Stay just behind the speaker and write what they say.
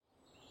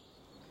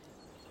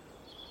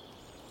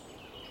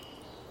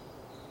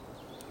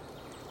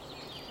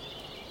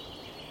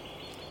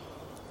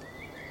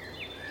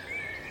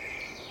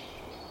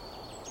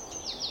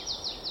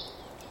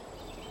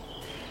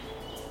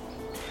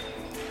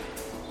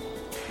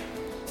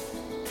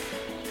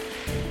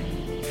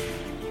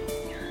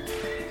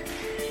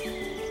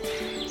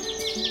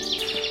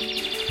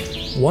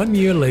1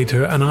 year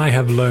later, and I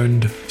have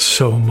learned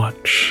so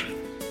much.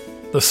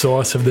 The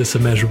source of this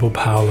immeasurable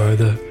power,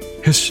 the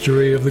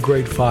history of the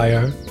Great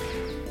Fire,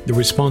 the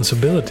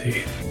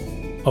responsibility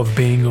of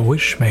being a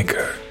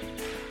wishmaker.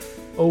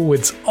 Oh,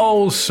 it's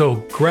all so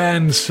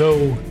grand,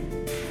 so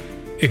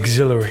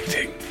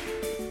exhilarating.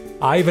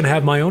 I even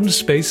have my own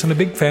space and a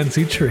big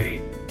fancy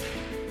tree.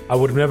 I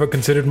would have never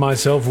considered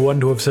myself one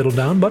to have settled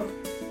down, but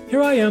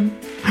here I am.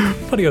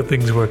 Funny how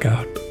things work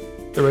out.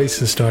 The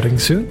race is starting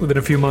soon, within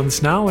a few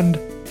months now, and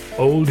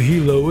old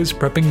Hilo is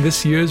prepping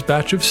this year's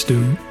batch of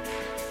stew,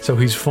 so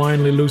he's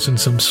finally loosened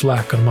some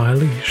slack on my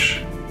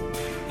leash.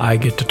 I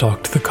get to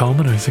talk to the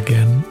commoners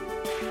again.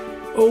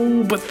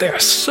 Oh, but they're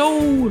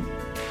so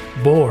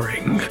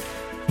boring.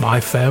 My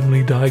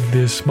family died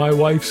this, my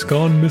wife's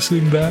gone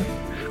missing that.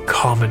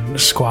 Common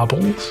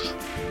squabbles.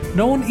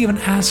 No one even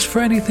asked for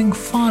anything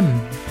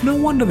fun. No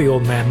wonder the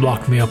old man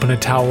locked me up in a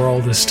tower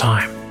all this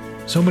time.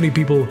 So many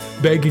people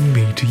begging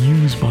me to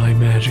use my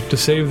magic to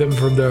save them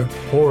from their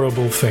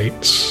horrible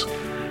fates.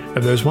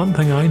 If there's one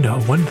thing I know,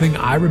 one thing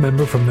I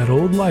remember from that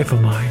old life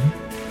of mine,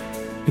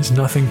 is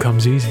nothing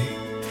comes easy.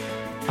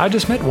 I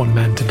just met one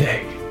man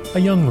today, a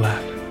young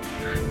lad.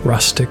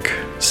 Rustic,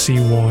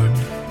 sea-worn,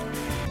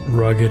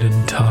 rugged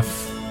and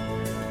tough.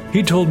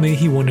 He told me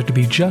he wanted to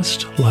be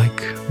just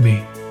like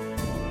me.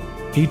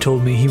 He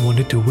told me he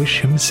wanted to wish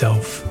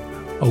himself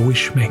a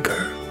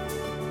wishmaker,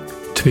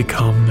 to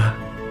become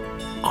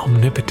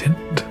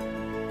omnipotent.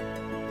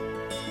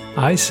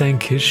 I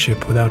sank his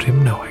ship without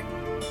him knowing.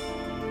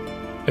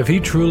 If he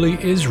truly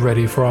is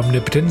ready for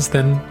omnipotence,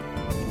 then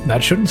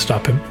that shouldn't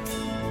stop him.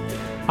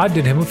 I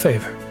did him a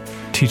favor,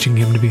 teaching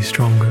him to be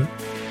stronger.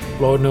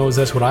 Lord knows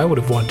that's what I would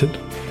have wanted,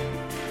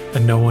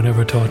 and no one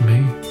ever taught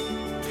me.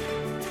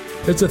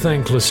 It's a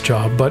thankless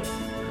job, but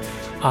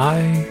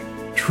I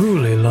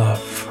truly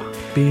love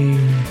being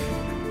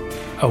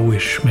a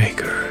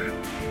wishmaker.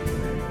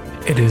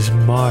 It is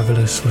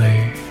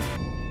marvelously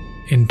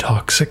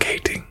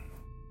intoxicating.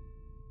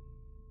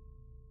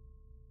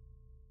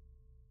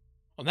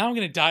 Well, now I'm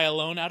going to die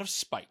alone out of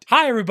spite.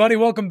 Hi, everybody.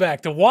 Welcome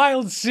back to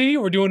Wild Sea.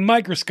 We're doing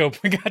Microscope.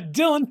 We got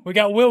Dylan, we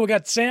got Will, we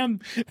got Sam,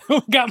 we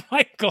got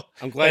Michael.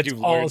 I'm glad That's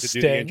you've all learned to do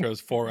staying. the intros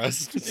for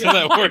us so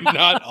that we're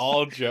not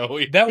all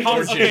Joey. That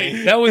was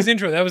Okay. That was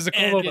intro. That was the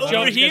cool little Over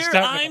joke. here,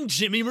 I'm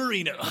Jimmy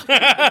Marino.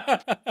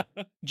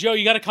 Joe,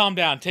 you got to calm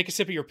down. Take a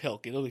sip of your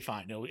pilk. It'll be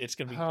fine. It's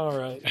going to be All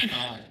right.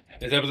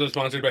 This episode is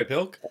sponsored by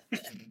Pilk.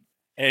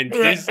 And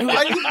Why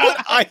do you put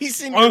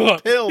ice in your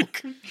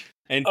pilk?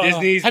 And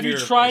Disney's have you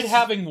Mirrors. tried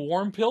having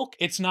warm pilk?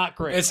 It's not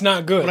great. It's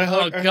not good.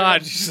 Oh,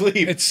 God.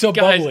 Sleep. It's so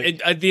Guys,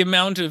 bubbly. the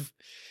amount of...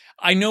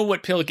 I know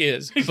what pilk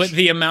is, but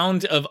the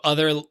amount of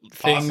other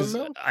things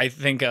milk? I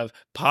think of,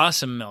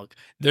 possum milk.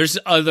 There's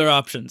other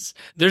options.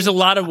 There's a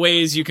lot of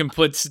ways you can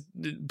put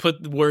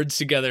words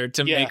together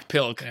to Yeah. make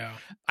pilk. Yeah.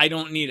 I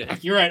don't need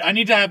it. You're right. I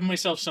need to have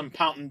myself some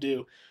Mountain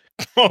Dew.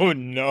 Oh,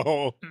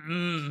 no.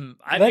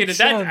 I That get it.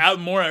 sounds- That's out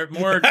more. That's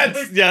more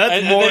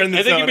in the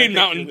I think you zone. mean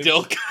Mountain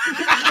Dilk.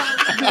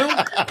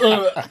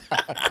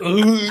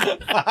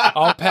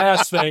 I'll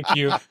pass, thank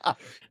you.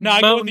 No,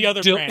 I go with Mountain the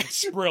other Dilk. brand,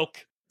 Sprilk.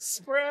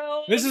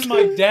 This is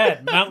my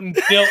dad, Mountain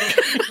Dill.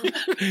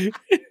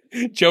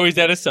 Joey's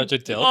dad is such a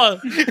tilt. Oh,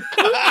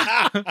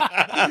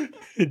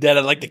 Dad,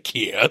 I'd like to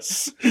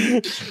kiss.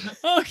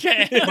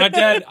 okay. My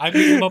dad, I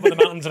meet him up in the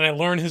mountains and I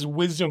learn his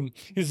wisdom,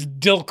 his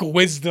Dilk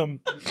wisdom.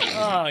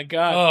 Oh,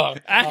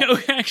 God.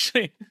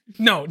 Actually,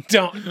 No,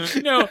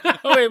 don't. no.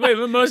 Oh, wait.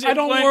 The most I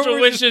don't know where influential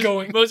we're just wishes.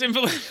 going. Most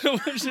influential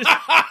wishes.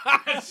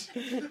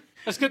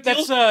 That's good.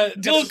 That's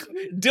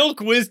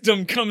Dilk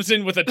wisdom comes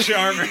in with a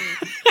charmer.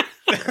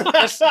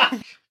 that's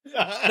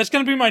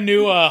going to be my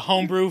new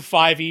homebrew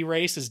 5e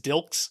race is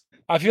Dilks.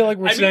 I feel like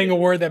we're I saying mean-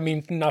 a word that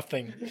means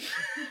nothing.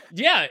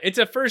 Yeah, it's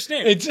a first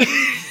name. It's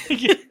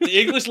The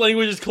English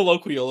language is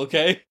colloquial,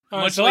 okay? all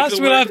right, Much so like last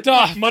the we word- left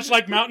off. Much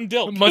like Mountain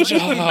Dilk.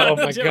 Oh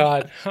my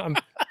god,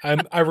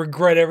 I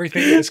regret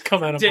everything that has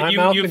come out of my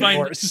mouth and find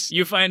yours.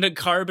 you find a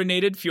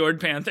carbonated fjord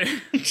panther.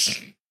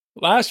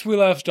 Last we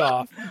left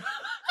off.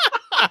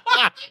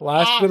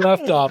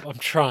 I'm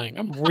trying.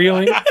 I'm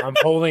reeling. I'm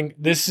holding.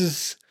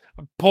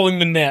 I'm pulling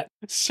the net.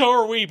 So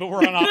are we, but we're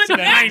on opposite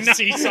ends of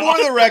the seesaw.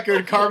 For the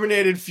record,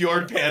 Carbonated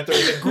Fjord Panther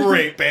is a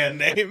great band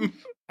name.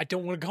 I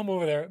don't want to come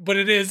over there, but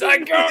it is. I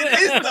got It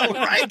is though,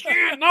 right? I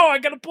can't. No, I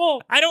gotta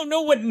pull. I don't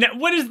know what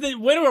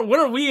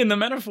are we in the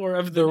metaphor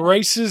of The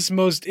race's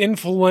most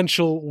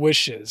influential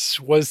wishes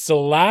was the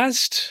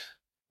last.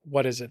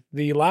 What is it?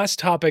 The last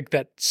topic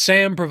that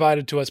Sam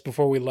provided to us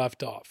before we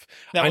left off.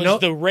 That I was know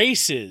the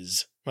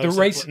races.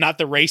 race- Not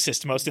the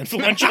racist, most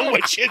influential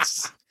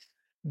witches.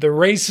 the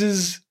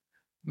race's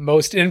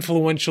most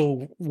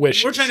influential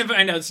wishes. We're trying to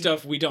find out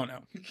stuff we don't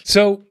know.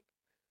 So,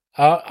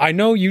 I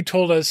know you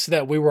told us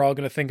that we were all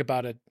going to think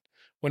about it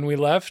when we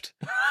left.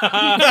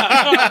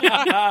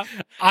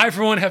 I,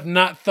 for one, have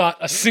not thought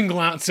a single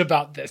ounce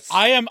about this.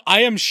 I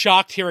am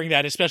shocked hearing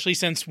that, especially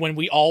since when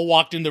we all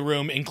walked in the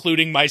room,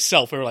 including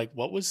myself, we were like,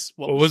 what was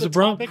what was the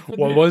problem? topic for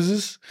What the- was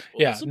this?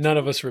 What Yeah, was the none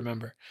of us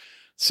remember.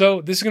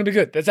 So this is going to be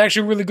good. That's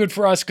actually really good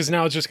for us because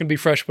now it's just going to be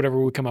fresh, whatever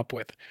we come up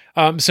with.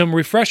 Some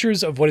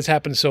refreshers of what has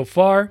happened so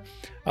far.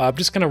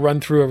 Just kind of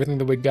run through everything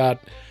that we got.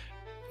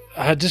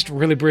 Just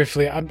really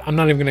briefly, I'm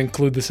not even going to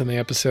include this in the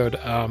episode.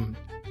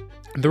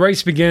 The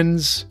race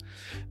begins.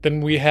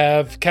 Then we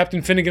have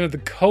Captain Finnegan of the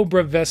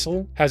Cobra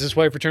vessel has his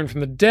wife returned from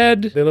the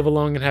dead. They live a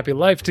long and happy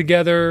life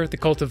together. The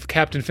cult of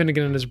Captain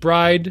Finnegan and his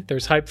bride.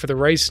 There's hype for the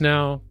race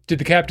now.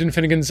 Did Captain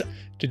Finnegan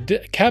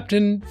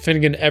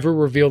ever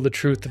reveal the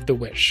truth of the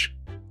wish?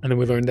 And then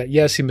we learned that,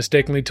 yes, he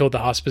mistakenly told the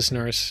hospice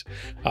nurse.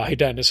 He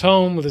died in his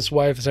home with his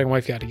wife, his second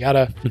wife, yada,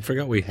 yada. I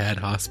forgot we had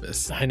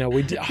hospice. I know,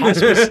 we did.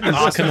 Hospice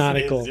is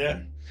canonical. Yeah.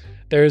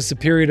 There's the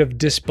period of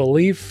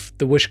disbelief.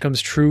 The wish comes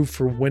true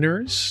for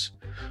winners.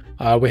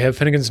 We have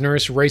Finnegan's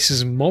nurse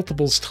races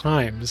multiple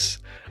times.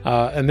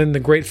 And then the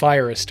Great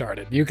Fire has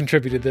started. You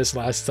contributed this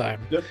last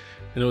time. Yep.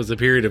 And it was a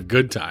period of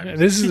good times.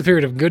 This is the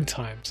period of good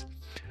times.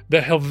 The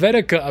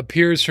Helvetica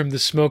appears from the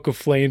smoke of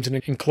flames and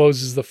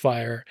encloses the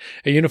fire.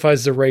 It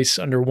unifies the race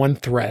under one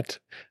threat,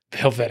 the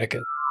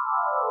Helvetica.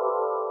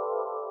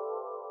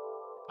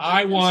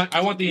 I want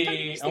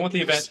the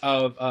event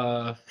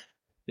of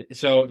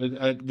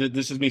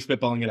this is me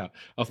spitballing it out.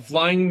 A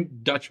Flying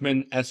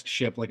Dutchman-esque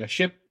ship, like a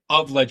ship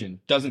of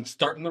legend, doesn't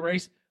start in the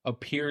race,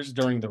 appears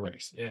during the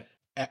race. Yeah.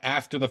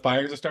 After the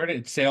fires have started,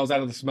 it sails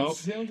out of the smoke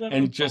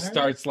and just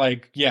starts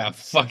fucking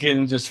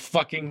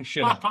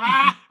shit up.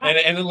 and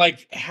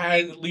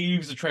it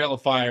leaves a trail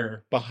of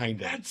fire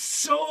behind it. That's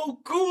so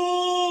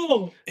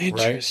cool.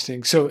 Interesting.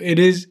 Right? So it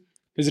is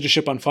it a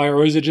ship on fire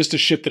or is it just a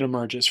ship that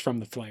emerges from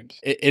the flames?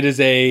 I think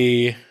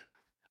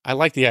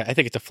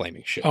it's a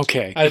flaming ship.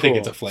 Okay. I think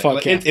it's a flame.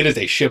 It is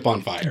a ship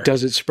on fire.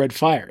 Does it spread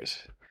fires?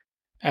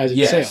 As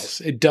it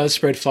sails. It does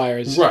spread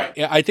fires. Right.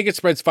 Yeah, I think it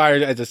spreads fire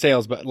as it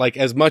sails, but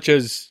as much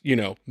as,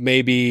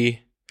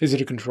 maybe... Is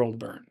it a controlled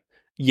burn?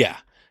 Yeah.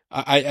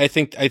 I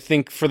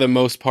think for the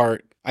most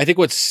part, I think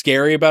what's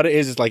scary about it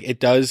is it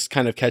does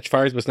kind of catch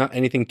fires, but it's not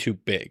anything too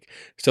big.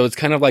 So it's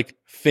kind of like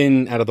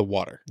Finn out of the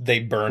water. They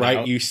burn right?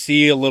 out. You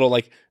see a little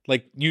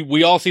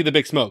we all see the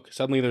big smoke.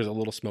 Suddenly there's a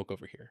little smoke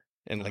over here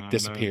and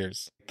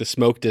disappears. The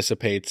smoke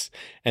dissipates.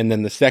 And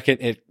then the second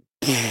it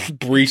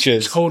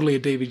breaches. Totally a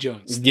Davy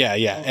Jones. Yeah.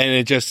 And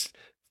it just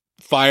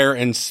fire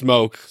and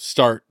smoke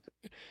start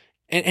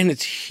and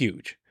it's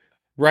huge,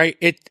 right?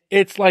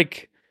 It's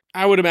like,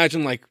 I would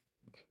imagine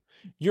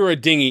you're a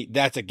dinghy,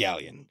 that's a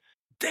galleon.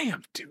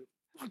 Damn,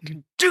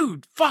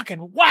 dude,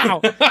 fucking wow.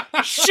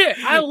 Shit,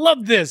 I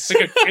love this.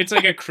 It's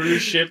like a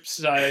cruise ship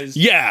size.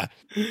 Yeah.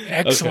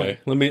 Excellent.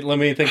 Okay. Let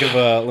me think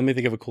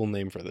of a cool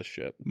name for this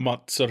ship.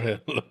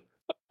 Mozzarella.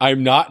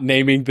 I'm not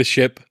naming the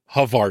ship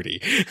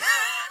Havarti.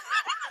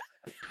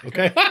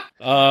 Okay.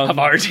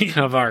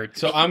 Havard.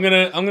 So I'm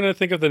gonna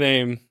think of the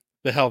name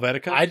the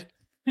Helvetica.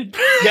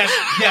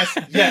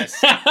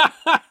 Yes.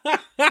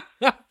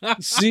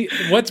 See,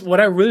 what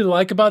I really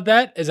like about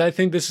that is I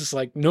think this is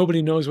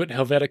nobody knows what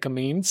Helvetica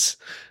means.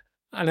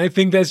 And I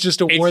think that's just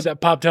a word that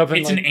popped up.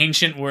 It's an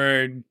ancient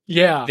word.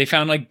 Yeah. They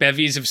found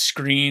bevies of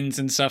screens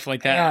and stuff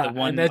like that.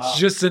 Yeah, and that's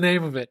just the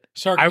name of it.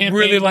 So I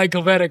really like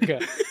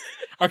Helvetica.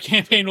 Our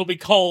campaign will be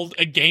called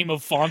A Game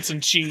of Fonts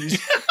and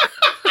Cheese.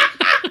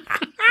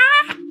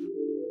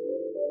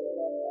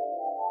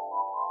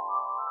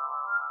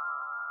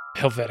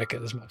 Helvetica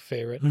is my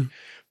favorite.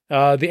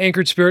 The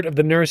anchored spirit of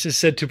the nurse is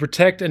said to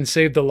protect and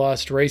save the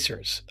lost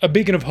racers. A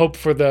beacon of hope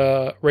for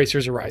the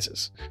racers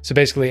arises. So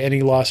basically,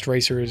 any lost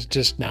racers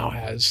just now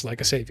has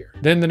a savior.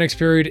 Then the next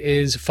period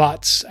is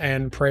Thoughts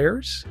and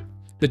Prayers.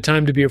 The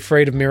time to be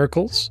afraid of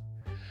miracles.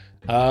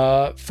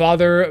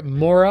 Father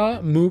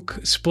Mora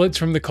Mook splits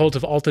from the cult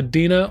of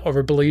Altadena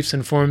over beliefs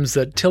and forms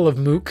the Till of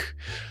Mook,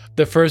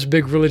 the first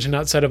big religion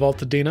outside of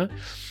Altadena.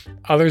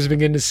 Others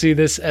begin to see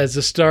this as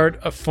the start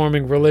of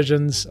forming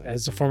religions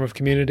as a form of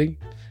community.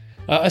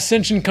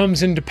 Ascension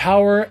comes into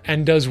power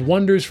and does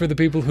wonders for the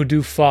people who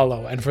do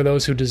follow and for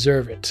those who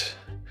deserve it.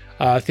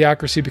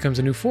 Theocracy becomes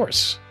a new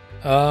force.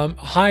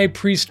 High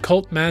priest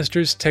cult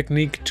masters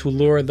technique to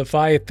lure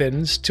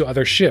Leviathans to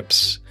other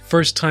ships.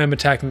 First time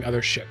attacking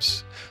other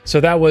ships.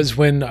 So that was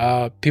when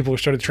people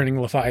started training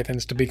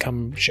Leviathans to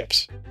become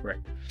ships. Right.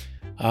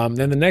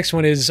 Then the next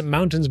one is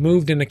Mountains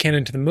moved in a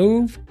cannon to the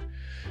move.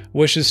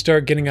 Wishes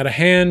start getting out of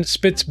hand.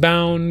 Spits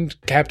bound.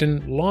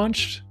 Captain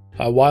launched.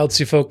 Wild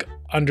Sea folk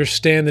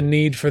understand the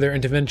need for their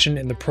intervention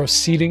in the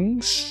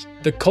proceedings.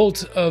 The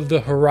cult of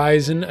the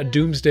horizon, a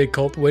doomsday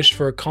cult, wished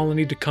for a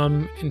colony to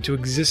come into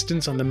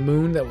existence on the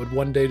moon that would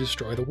one day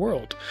destroy the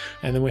world.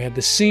 And then we had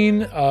the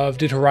scene of,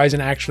 did Horizon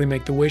actually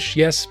make the wish?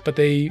 Yes, but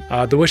the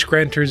wish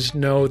granters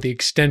know the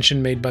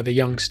extension made by the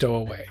young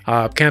stowaway.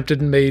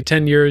 Captain made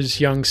 10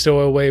 years young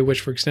stowaway, wish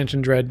for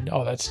extension, dread,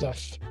 all that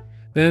stuff.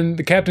 Then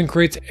the captain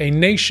creates a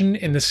nation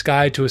in the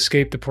sky to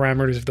escape the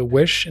parameters of the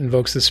wish,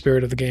 invokes the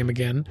spirit of the game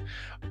again.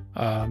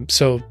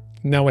 So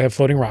now we have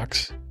floating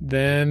rocks.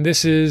 Then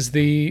this is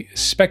the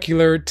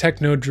specular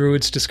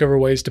techno-druids discover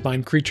ways to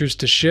bind creatures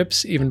to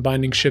ships, even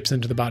binding ships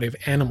into the body of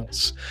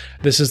animals.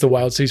 This is the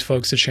Wild Seas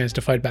folks a chance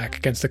to fight back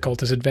against the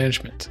cultist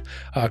advancement.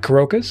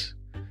 Karokas.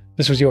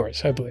 This was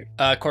yours, I believe.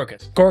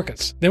 Corcus.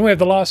 Gorkas. Then we have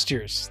the Lost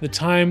Years, the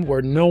time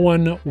where no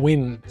one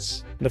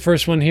wins. The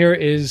first one here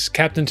is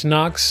Captain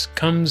Tinox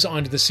comes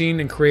onto the scene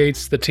and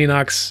creates the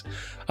Tinox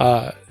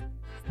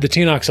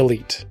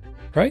Elite,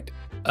 right?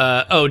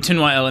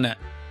 Tinois Elenet.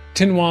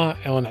 Tinois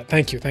Elenet.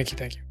 Thank you.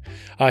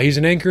 He's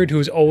an anchored who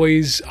is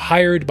always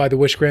hired by the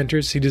Wish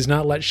Granters. He does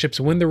not let ships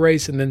win the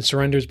race and then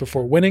surrenders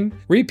before winning.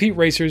 Repeat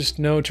racers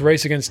know to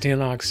race against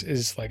Tinox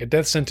is like a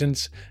death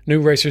sentence.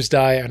 New racers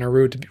die and are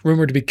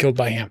rumored to be killed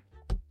by him.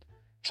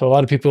 So a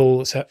lot of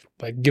people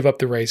give up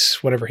the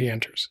race whenever he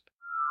enters.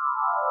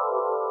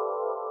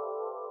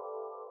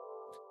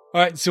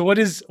 All right. So what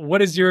is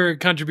your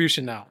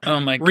contribution now? Oh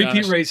my god!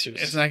 Repeat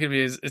racers. It's not gonna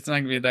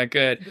be that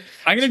good.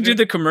 I'm gonna do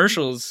the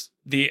commercials.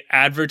 The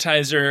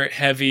advertiser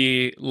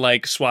heavy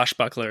like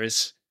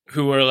swashbucklers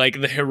who are like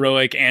the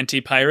heroic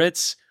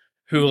anti-pirates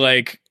who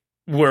like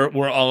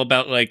were all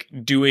about like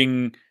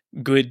doing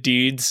good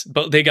deeds,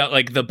 but they got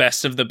like the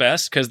best of the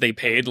best because they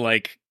paid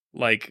like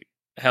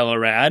hella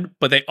rad,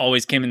 but they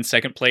always came in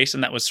second place,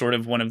 and that was sort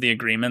of one of the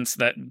agreements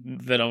that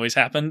always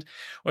happened.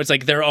 Where it's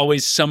like they're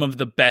always some of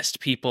the best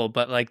people,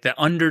 but like the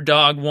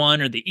underdog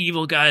won or the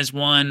evil guys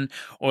won,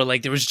 or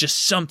like there was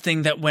just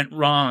something that went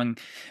wrong.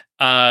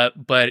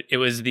 But it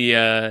was the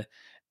Tinois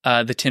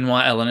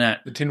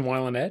Elenet. The Tinois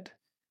Elenet?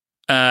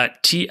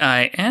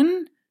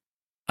 TINIOXELLIN.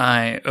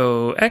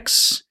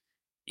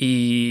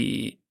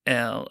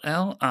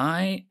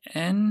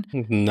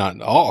 Not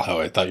at all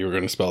how I thought you were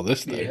going to spell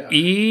this thing. Yeah.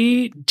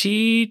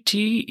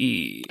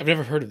 ETTE. I've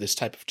never heard of this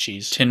type of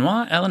cheese.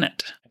 Tinois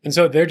Elenet. And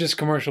so they're just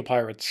commercial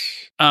pirates.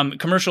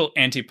 Commercial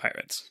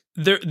anti-pirates.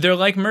 They're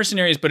like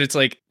mercenaries, but it's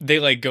like they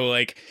like go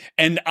like,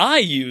 and I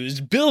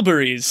used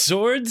Bilberry's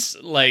swords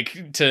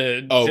like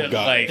to. God.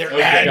 Like, They're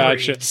okay. ad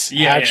Gotcha. reads.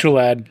 Yeah,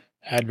 Actual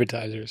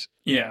advertisers.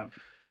 Yeah.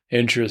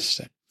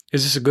 Interesting.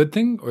 Is this a good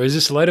thing, or is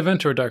this a light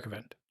event or a dark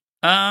event?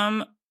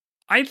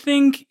 I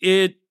think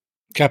it.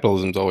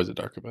 Capitalism's always a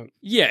dark event.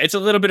 Yeah, it's a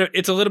little bit of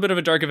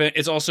a dark event.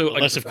 It's also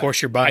Unless, like, of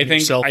course, you're buying I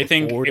think yourself a if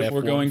Ford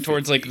we're going F-150.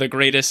 towards like the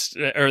greatest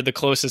or the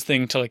closest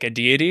thing to like a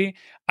deity,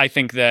 I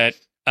think that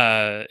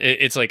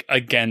it's like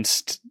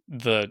against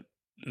the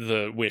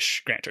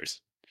wish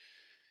granters.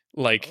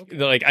 Like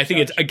I think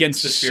it's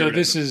against the spirit. So of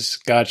this them. is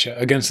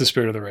against the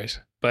spirit of the race.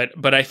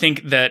 But I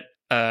think that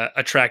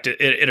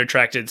it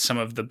attracted some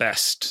of the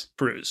best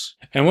brews.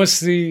 And what's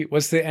the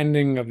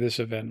ending of this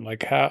event?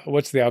 Like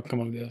what's the outcome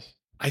of this?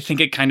 I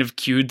think it kind of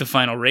cued the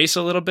final race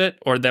a little bit,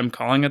 or them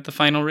calling it the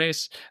final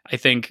race. I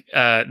think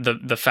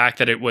the fact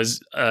that it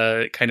was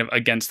kind of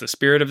against the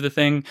spirit of the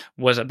thing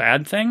was a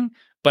bad thing,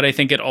 but I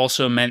think it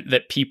also meant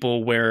that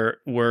people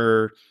were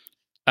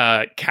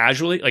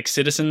casually, like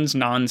citizens,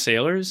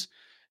 non-sailors,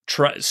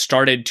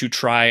 started to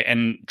try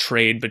and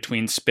trade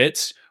between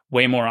spits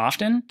way more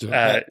often.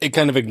 It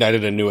kind of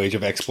ignited a new age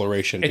of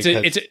exploration. It's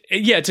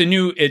a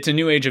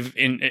new age of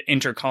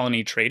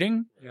intercolony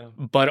trading,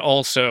 but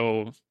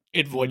also.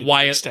 It voided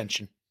Why- the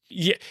extension.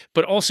 Yeah,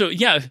 but also,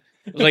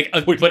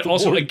 but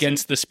also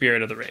against the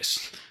spirit of the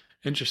race.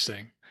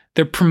 Interesting.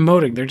 They're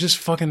just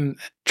fucking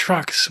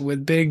trucks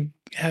with big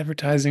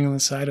advertising on the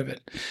side of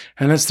it.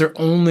 And that's their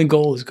only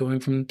goal, is going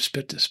from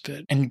spit to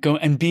spit.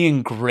 And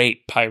being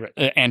great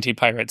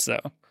anti-pirates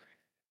though.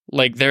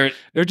 Like they're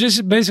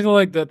just basically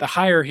like the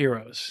higher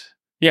heroes.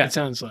 Yeah. It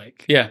sounds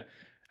like. Yeah.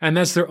 And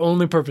that's their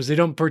only purpose. They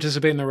don't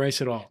participate in the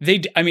race at all.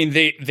 They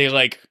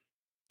like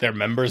They're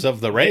members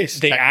of the race.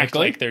 they act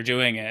technically. like they're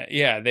doing it.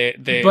 Yeah,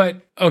 they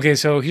But okay,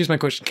 so here's my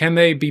question: can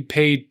they be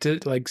paid to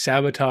like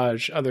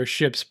sabotage other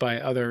ships by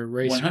other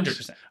racers?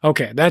 100%.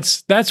 Okay,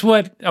 that's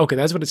what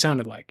it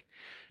sounded like.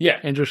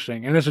 Yeah.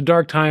 Interesting, and it's a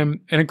dark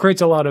time, and it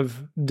creates a lot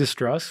of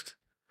distrust,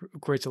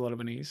 creates a lot of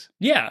unease.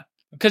 Yeah.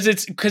 Because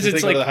it's They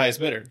like go to the highest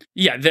bidder.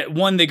 yeah, that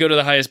one, they go to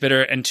the highest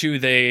bidder, and two,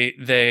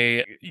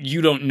 they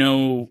you don't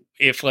know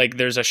if like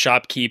there's a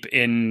shopkeep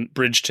in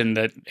Bridgeton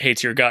that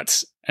hates your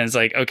guts, and it's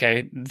like,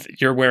 okay,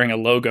 you're wearing a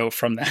logo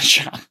from that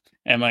shop.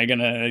 Am I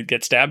gonna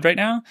get stabbed right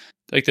now?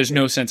 Like, there's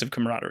no sense of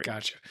camaraderie.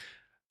 Gotcha.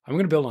 I'm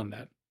gonna build on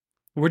that.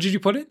 Where did you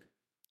put it?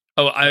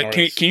 Oh, Final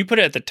race. can you put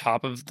it at the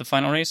top of the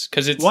final race?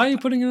 Because it's Why are you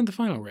putting it in the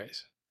final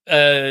race?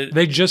 uh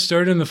They just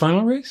started in the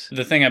final race.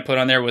 the thing I put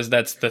on there was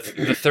that's the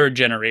third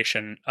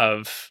generation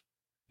of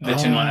the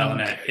Tinois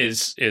Elenet okay.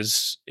 is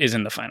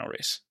in the final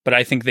race, but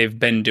I think they've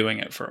been doing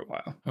it for a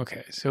while.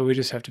 Okay, so we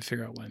just have to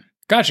figure out when.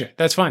 Gotcha.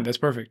 That's fine. That's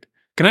perfect.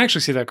 Can I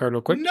actually see that card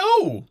real quick?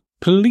 No.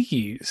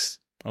 Please.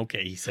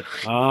 Okay, he said.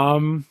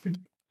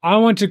 I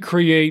want to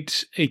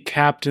create a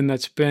captain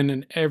that's been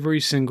in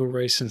every single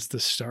race since the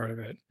start of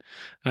it.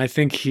 And I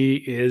think he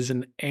is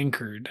an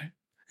anchored.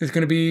 It's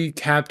going to be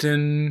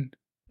Captain.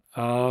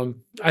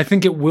 I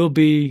think it will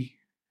be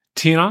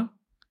Tinois.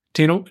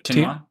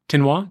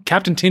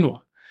 Captain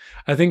Tinois.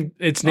 I think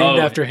it's named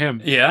after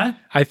him. Yeah.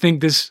 I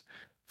think this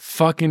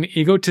fucking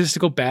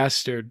egotistical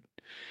bastard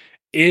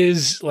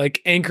is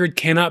like anchored,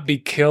 cannot be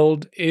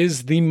killed,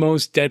 is the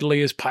most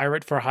deadliest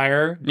pirate for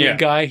hire, good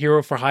guy,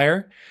 hero for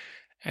hire.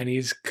 And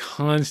he's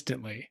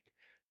constantly,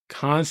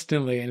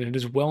 and it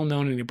is well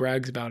known and he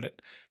brags about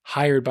it,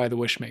 hired by the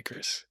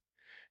Wishmakers.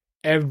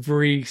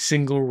 every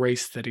single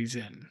race that he's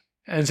in.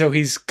 And so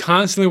he's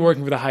constantly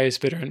working for the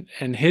highest bidder,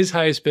 and his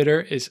highest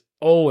bidder is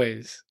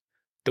always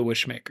the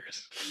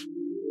Wishmakers.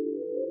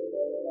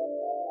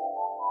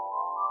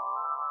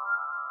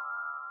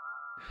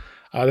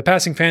 The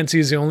Passing Fancy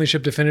is the only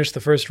ship to finish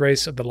the first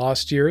race of the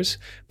Lost Years,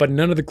 but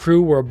none of the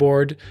crew were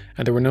aboard,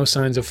 and there were no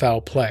signs of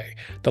foul play.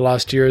 The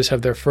Lost Years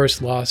have their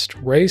first lost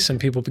race, and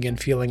people begin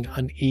feeling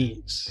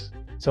unease.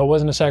 So it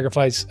wasn't a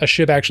sacrifice. A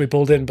ship actually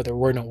pulled in, but there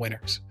were no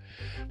winners.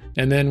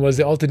 And then was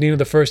the Altadena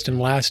the first and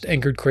last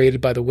anchored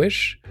created by the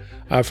Wish?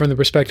 From the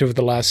perspective of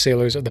the last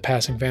sailors of the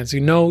Passing Fancy,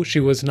 no,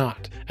 she was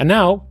not. And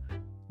now,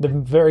 the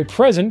very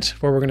present,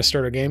 where we're going to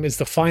start our game, is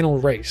the final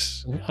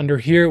race. Under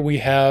here we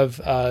have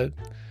the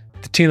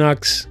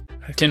Tinox.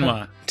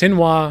 Tinwa.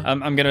 Tinwa.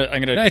 I'm gonna.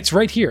 It's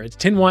right here. It's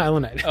Tinwa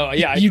Elenite. Oh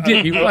yeah, you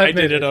did. I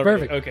did it.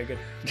 Already. Perfect. Okay,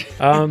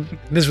 good.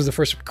 This was the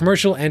first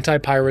commercial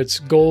anti-pirates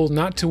goal,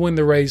 not to win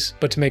the race,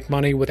 but to make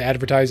money with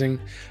advertising.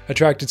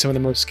 Attracted some of the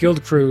most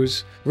skilled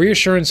crews.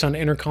 Reassurance on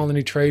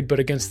intercolony trade, but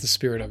against the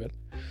spirit of it.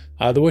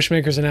 The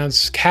Wishmakers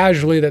announced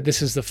casually that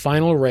this is the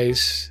final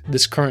race,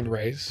 this current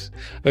race.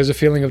 There's a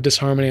feeling of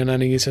disharmony and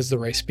unease as the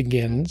race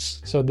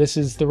begins. So this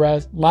is the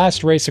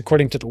last race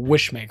according to the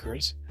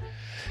Wishmakers.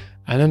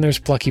 And then there's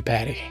Plucky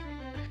Patty.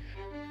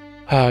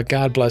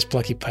 God bless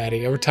Plucky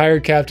Patty. A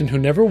retired captain who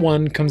never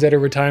won comes out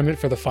of retirement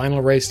for the final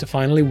race to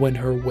finally win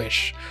her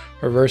wish,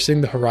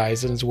 reversing the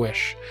Horizon's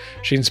wish.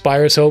 She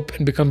inspires hope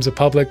and becomes a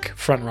public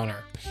frontrunner.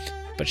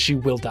 But she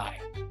will die.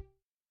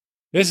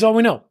 This is all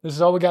we know. This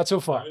is all we got so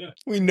far.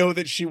 We know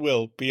that she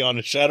will, beyond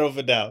a shadow of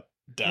a doubt,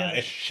 die.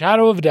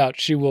 Shadow of a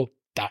doubt, she will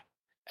die.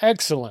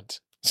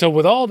 Excellent. So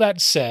with all that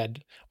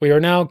said, we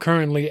are now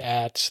currently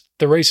at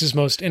the race's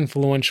most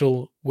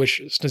influential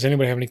wishes. Does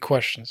anybody have any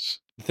questions?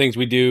 The things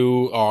we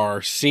do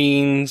are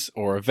scenes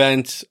or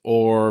events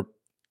or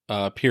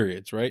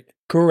periods, right?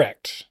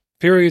 Correct.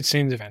 Period,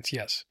 scenes, events,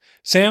 yes.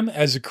 Sam,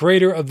 as the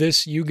creator of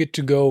this, you get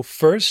to go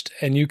first,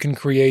 and you can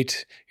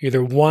create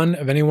either one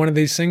of any one of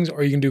these things,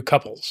 or you can do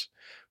couples.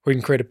 Where you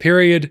can create a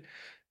period,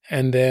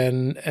 and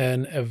then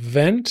an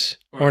event,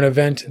 or an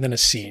event, and then a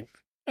scene.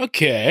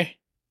 Okay.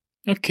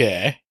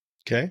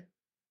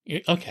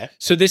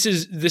 So this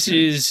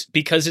is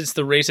because it's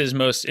the race's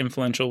most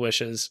influential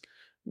wishes.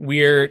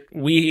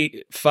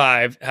 We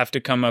five have to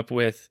come up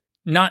with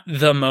not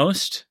the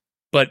most,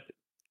 but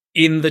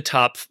in the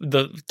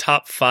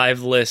top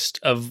 5 list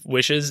of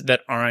wishes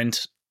that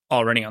aren't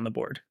already on the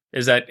board.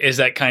 Is that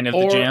kind of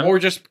the jam? Or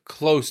just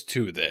close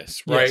to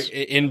this, right?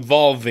 Yes.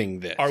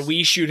 Involving this. Are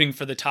we shooting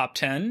for the top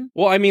 10?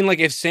 Well, I mean, like,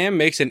 if Sam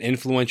makes an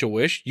influential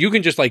wish, you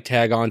can just, like,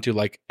 tag on to,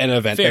 like, an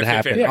event Fair, that fair,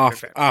 happened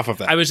fair. off of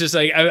that. I was just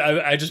like,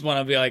 I just want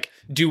to be like,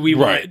 do we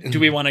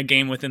want a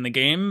game within the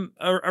game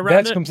around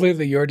That's it?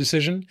 completely your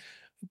decision.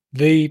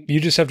 You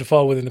just have to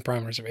fall within the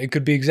parameters of it. It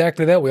could be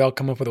exactly that. We all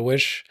come up with a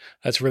wish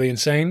that's really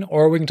insane.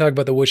 Or we can talk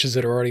about the wishes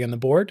that are already on the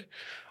board.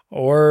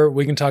 Or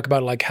we can talk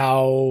about like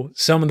how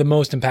some of the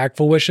most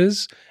impactful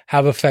wishes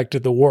have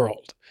affected the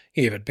world,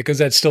 even, because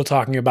that's still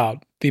talking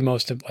about the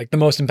most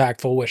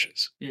impactful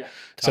wishes. Yeah.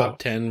 Top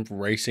 10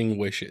 racing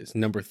wishes.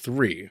 Number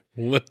 3.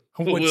 What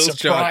Will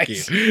shock you.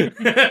 surprise.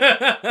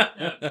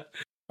 All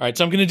right,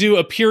 so I'm going to do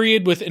a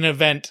period with an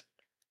event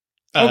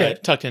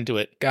tucked into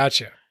it.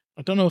 Gotcha.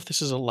 I don't know if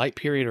this is a light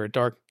period or a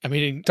dark. I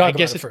mean, Talk I about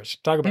guess it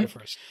first. Talk about it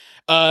first.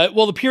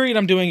 Well, the period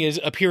I'm doing is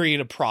a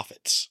period of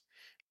profits,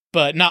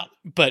 but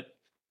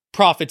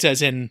profits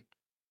as in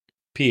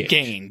PH.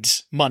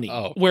 gains, money,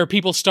 Oh. where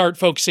people start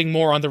focusing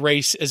more on the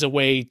race as a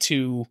way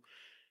to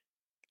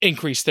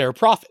increase their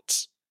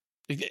profits.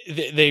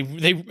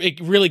 It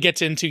really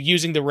gets into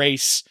using the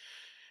race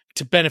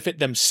to benefit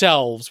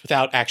themselves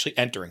without actually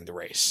entering the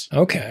race.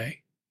 Okay.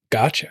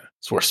 Gotcha.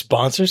 That's where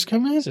sponsors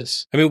come in.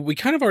 I mean, we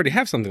kind of already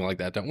have something like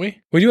that, don't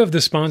we? We do have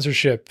the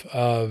sponsorship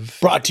of,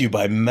 Brought to you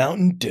by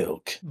Mountain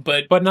Dew.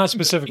 But but not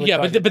specifically. yeah,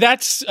 talking- but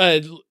that's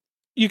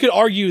you could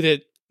argue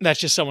that that's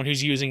just someone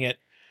who's using it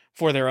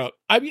for their own.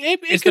 I mean,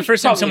 It's the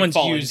first time someone's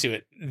fall used into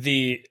it.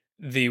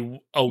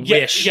 a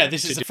wish. Yeah,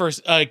 this is the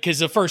first because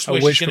the first A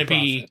wish wish is going for to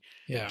be profit.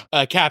 Yeah.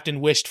 a captain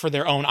wished for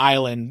their own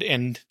island,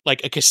 and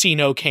like a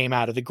casino came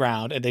out of the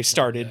ground, and they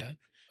started.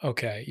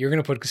 Okay. You're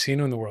going to put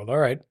casino in the world. All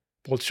right.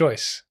 Bold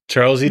choice.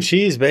 Charles E.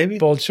 Cheese, baby.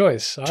 Bold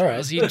choice. All right.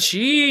 Aussie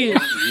cheese.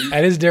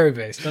 That is dairy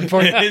based.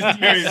 Unfortunately, It is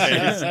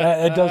dairy-based.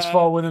 It does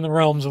fall within the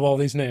realms of all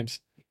these names.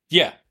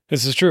 Yeah.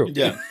 This is true.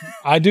 Yeah.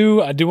 I do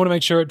want to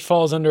make sure it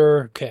falls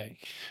under, okay,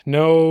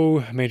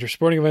 no major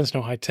sporting events,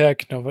 no high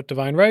tech, no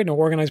divine right, no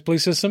organized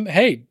police system.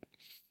 Hey,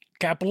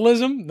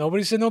 capitalism.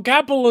 Nobody said no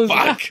capitalism.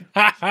 Fuck.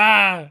 Ha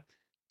ha.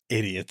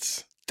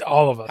 Idiots.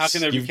 All of us. How can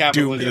there be You've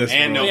capitalism doomed this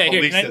and no world. Yeah, here,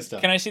 police can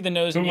system? I see the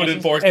nose? Who and would yeses?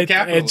 enforce the It's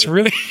capitalism?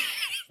 really,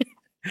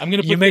 I'm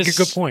going to put you make a this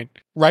good point.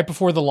 right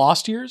before the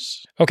Lost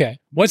Years. Okay.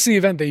 What's the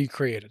event that you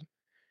created?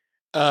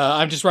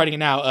 I'm just writing it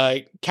now.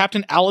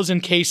 Captain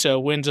Alizon Queso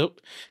wins a.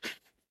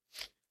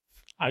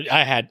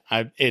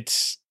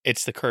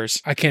 It's the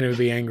curse. I can't even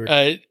be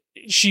angry.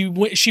 She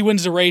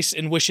wins the race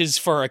and wishes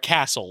for a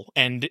castle,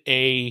 and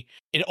an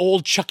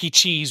old Chuck E.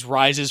 Cheese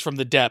rises from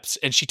the depths,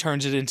 and she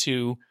turns it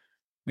into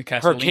The her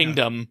Castellino.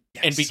 kingdom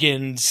and Yes.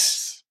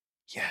 begins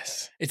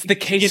Yes. It's the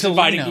case begins of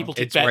inviting people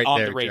to It's bet right on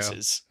there, the Joe.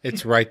 races.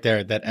 It's right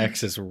there. That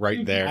X is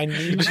right there. I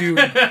need you.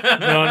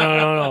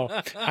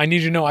 No. I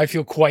need you to know I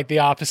feel quite the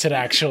opposite,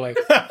 actually.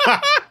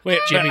 Wait,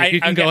 Jimmy, but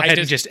you can go I ahead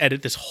and just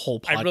edit this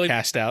whole I really-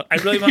 podcast out. I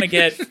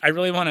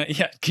really want to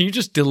yeah. Can you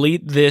just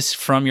delete this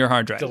from your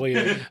hard drive? Delete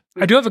it.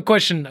 I do have a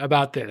question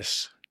about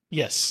this.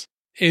 Yes.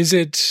 Is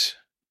it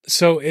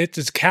so? It's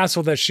a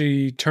castle that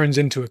she turns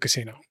into a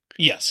casino.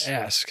 Yes.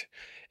 Ask,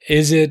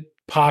 is it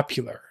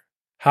popular?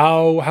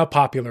 How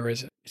popular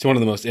is it? It's one of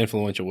the most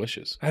influential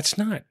wishes. That's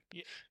not.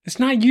 It's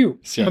not you.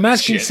 Shit, I'm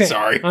asking shit, Sam.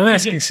 sorry. I'm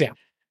asking Sam.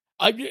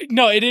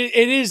 No, it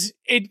is.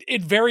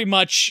 It very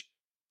much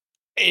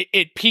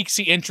it piques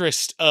the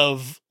interest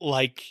of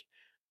like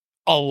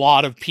a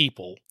lot of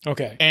people,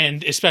 Okay.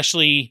 and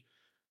especially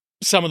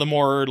some of the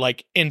more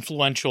like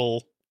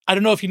influential. I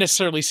don't know if you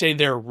necessarily say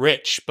they're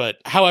rich, but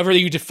however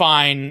you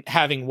define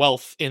having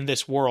wealth in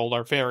this world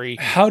are very.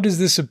 How does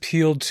this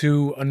appeal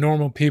to a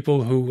normal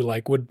people who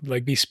like would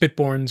like be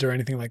spitborns or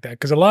anything like that?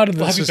 Because a lot of this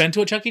Well, have you is- been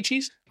to a Chuck E.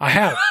 Cheese? I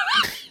have.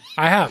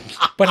 I have.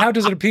 But how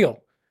does it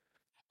appeal?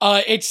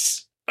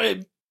 It's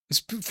It's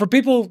for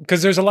people,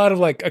 because there's a lot of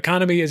like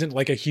economy isn't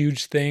like a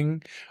huge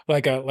thing.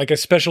 Like a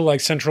special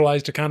like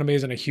centralized economy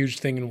isn't a huge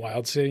thing in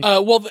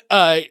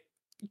Wildsea.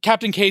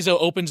 Captain Keizo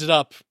opens it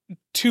up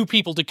to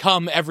people to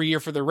come every year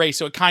for the race,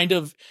 so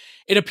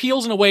it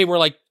appeals in a way where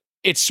like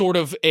it's sort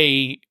of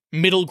a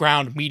middle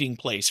ground meeting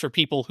place for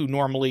people who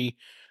normally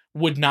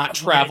would not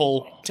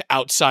travel to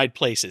outside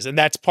places, and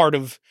that's part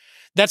of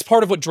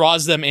what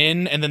draws them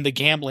in, and then the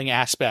gambling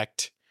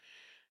aspect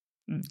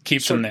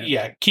Keeps them there.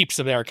 Yeah, keeps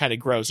them there, kind of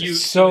grows it.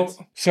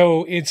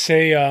 So it's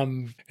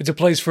a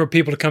place for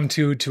people to come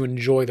to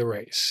enjoy the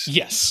race.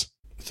 Yes.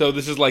 So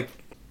this is like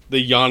the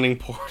yawning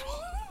portal.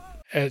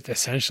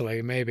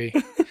 Essentially, maybe.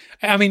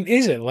 I mean,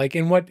 is it like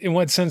in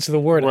what sense of the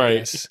word? I Right.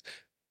 guess.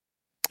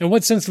 In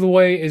what sense of the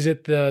way is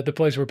it the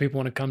place where people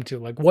want to come to?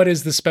 Like, what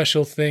is the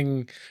special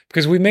thing?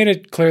 Because we made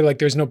it clear, like,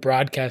 there's no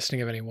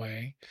broadcasting of any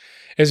way.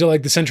 Is it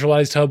like the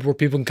centralized hub where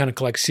people can kind of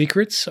collect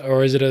secrets,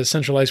 or is it a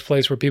centralized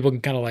place where people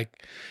can kind of like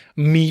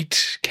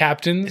meet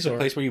captains? It's a Or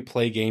place where you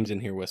play games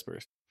and hear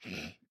whispers.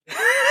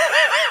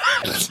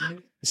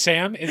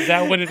 Sam, is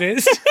that what it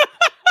is?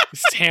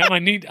 Sam, I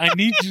need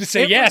you to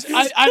say It yes.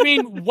 was- I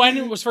mean, when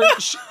it was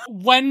first,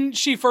 when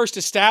she first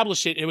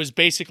established it, it was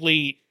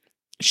basically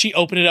she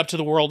opened it up to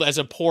the world as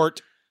a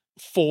port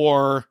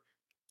for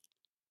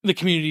the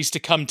communities to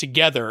come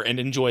together and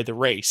enjoy the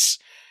race,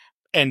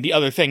 and the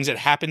other things that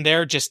happened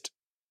there just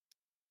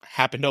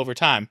happened over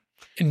time.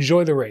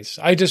 Enjoy the race.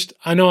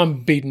 I know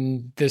I'm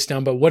beating this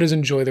down, but what does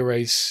enjoy the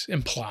race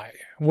imply?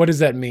 What does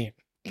that mean?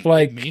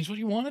 Like, It means what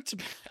you want it to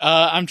be.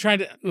 I'm trying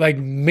to. like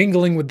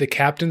mingling with the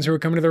captains who are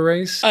coming to the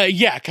race?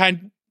 Yeah,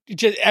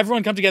 just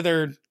everyone come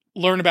together,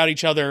 learn about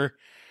each other.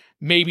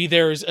 Maybe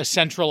there's a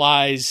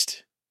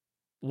centralized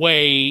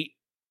way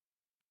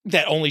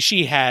that only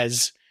she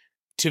has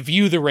to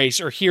view the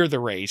race or hear the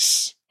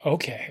race.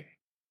 Okay.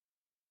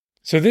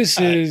 So this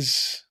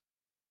is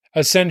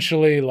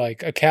essentially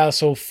like a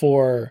castle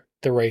for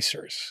the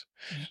racers.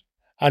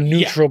 A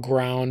neutral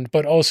ground,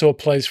 but also a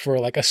place for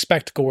like a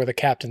spectacle where the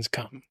captains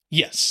come.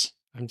 Yes.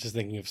 I'm just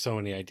thinking of so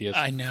many ideas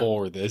I know.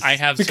 for this. I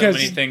have so Because-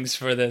 many things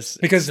for this.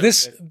 Because So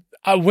this,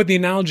 good. would the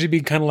analogy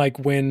be kind of like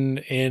when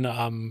in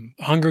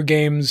Hunger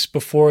Games,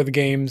 before the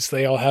games,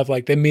 they all have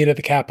like, they meet at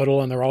the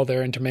Capitol and they're all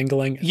there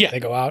intermingling. And Yeah. They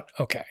go out.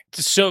 Okay.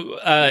 So,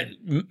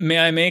 may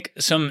I make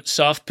some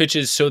soft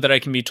pitches so that I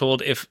can be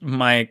told if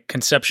my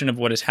conception of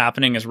what is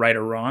happening is right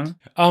or wrong?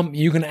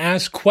 You can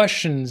ask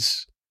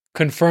questions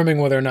confirming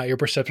whether or not your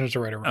perceptions are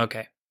right or wrong.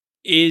 Okay.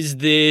 Is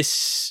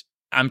this?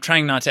 I'm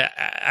trying not to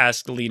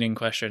ask leading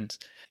questions.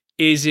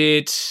 Is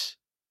it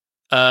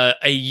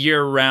a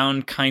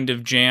year-round kind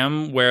of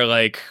jam where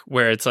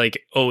it's like,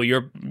 oh,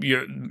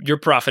 you're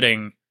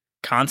profiting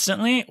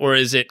constantly, or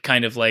is it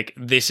kind of like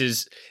this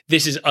is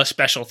a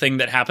special thing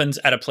that happens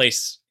at a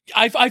place?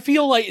 I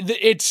feel like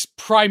it's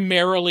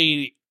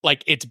primarily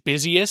like its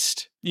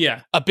busiest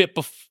Yeah. a bit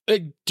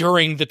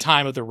during the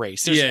time of the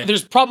race. Yeah.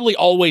 There's probably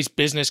always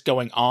business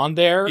going on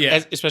there,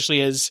 Yeah.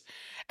 especially as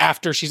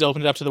after she's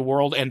opened it up to the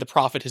world and the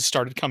profit has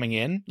started coming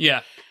in.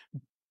 Yeah.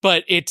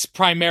 But it's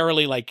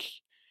primarily like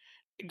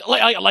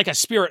a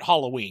spirit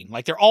Halloween.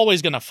 Like they're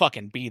always gonna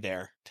fucking be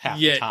there half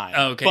Yeah. the time.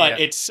 Oh, okay, But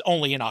yeah. it's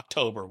only in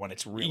October when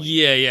it's really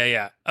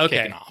Yeah. Okay.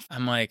 kicking off.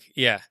 I'm like,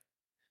 yeah.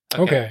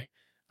 Okay.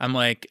 I'm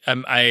like,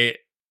 I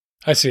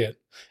I see it.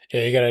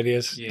 Yeah, you got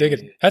ideas. Yeah. Dig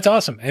it. That's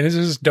awesome. And is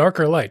this dark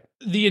or light?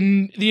 The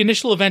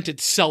initial event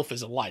itself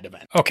is a light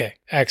event. Okay,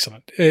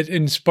 excellent.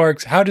 It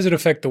sparks. How does it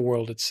affect the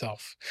world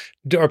itself?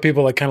 Are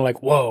people like kind of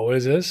like, whoa, what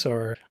is this?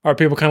 Or are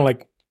people kind of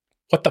like,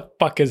 what the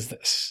fuck is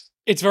this?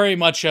 It's very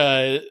much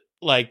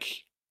like,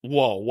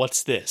 whoa,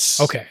 what's this?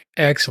 Okay,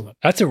 excellent.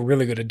 That's a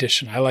really good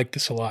addition. I like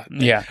this a lot.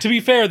 yeah. To be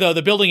fair, though,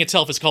 the building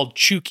itself is called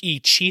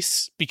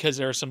Chuk-E-Cheese because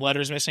there are some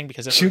letters missing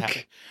because that's what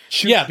happened.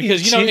 Yeah,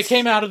 because it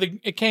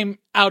came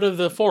out of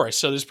the forest,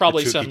 so there's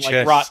probably The some Chuk-E like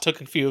chest. rot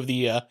took a few of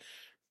the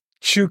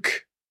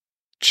Chuk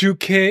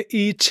Chuke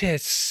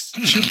Iches.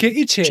 Chuke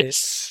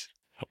Iches.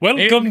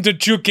 Welcome to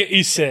Chuke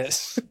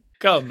Iches,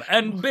 Come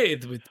and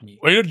bathe with me.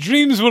 where your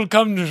dreams will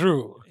come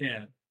true.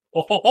 Yeah.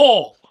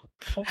 Oh,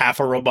 Half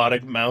a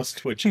robotic mouse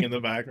twitching in the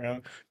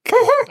background.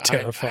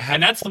 Terrifying.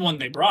 And that's the one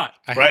they brought.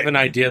 I Right. have an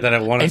idea that I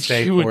want to And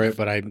say you would- for it,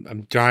 but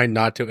I'm trying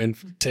not to.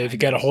 Say if you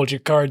got to hold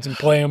your cards and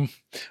play them.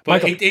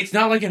 But Michael, it's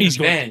not like an he's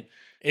going- event.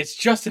 It's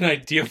just an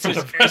idea for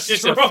the it's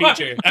just a restaurant.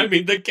 feature. I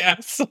mean, the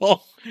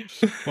castle.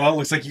 Well, it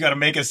looks like you got to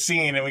make a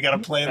scene, and we got to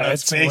play in that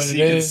That's space what so it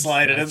you can is.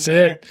 slide it That's in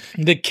there. it.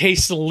 the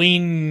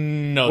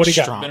Quesalino. What do you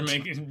got? Strong. Better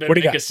What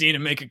do you make got? a scene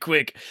and make it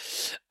quick.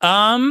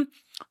 When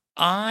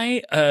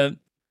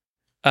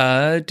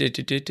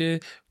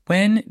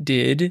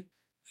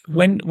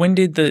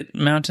did the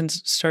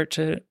mountains start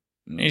to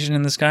nation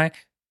in the sky?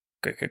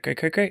 Great.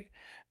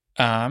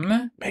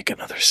 Make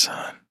another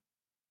son.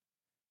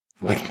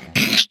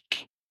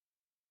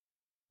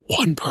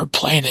 One per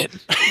planet.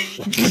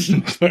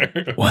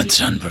 One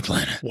sun per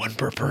planet. One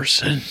per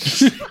person.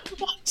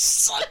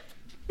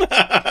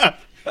 The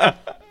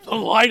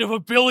light of a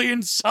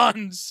billion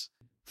suns.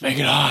 Make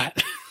it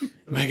hot.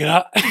 Make it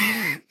hot.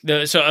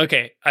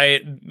 The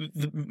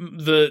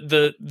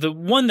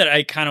one that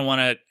I kind of want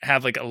to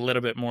have like a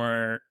little bit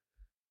more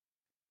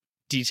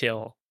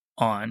detail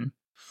on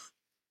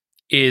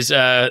is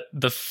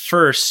the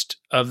first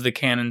of the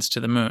cannons to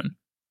the moon,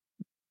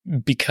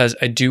 because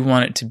I do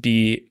want it to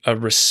be a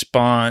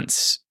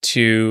response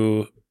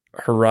to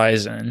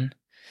Horizon,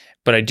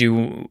 but I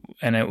do,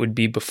 and it would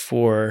be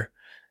before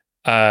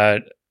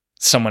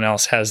someone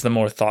else has the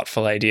more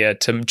thoughtful idea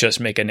to just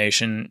make a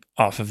nation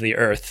off of the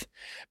Earth,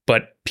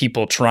 but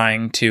people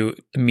trying to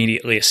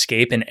immediately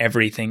escape and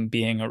everything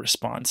being a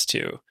response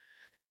to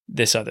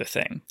this other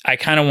thing. I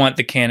kind of want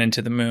the cannon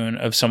to the moon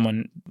of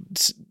someone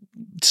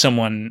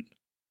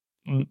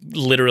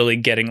literally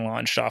getting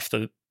launched off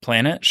the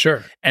planet.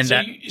 Sure. And So,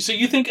 that so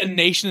you think a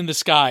nation in the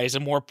sky is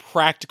a more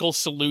practical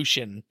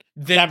solution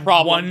than that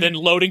problem one- than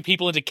loading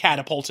people into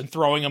catapults and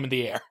throwing them in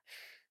the air?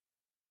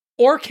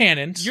 Or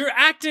cannons. You're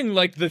acting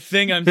like the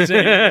thing I'm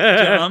saying,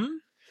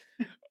 dumb.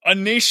 A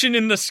nation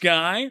in the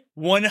sky,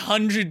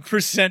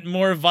 100%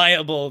 more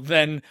viable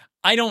than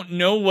I don't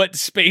know what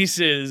space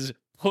is.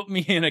 Put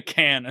me in a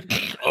cannon.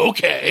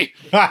 okay.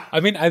 I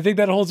mean, I think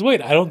that holds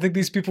weight. I don't think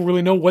these people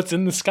really know what's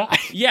in the sky.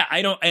 Yeah,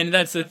 I don't, and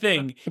that's the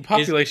thing. The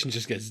population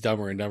just gets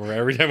dumber and dumber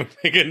every time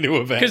we make a new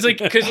event. Because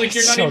you're not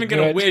So even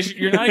gonna good. wish.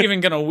 You're not even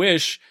gonna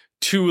wish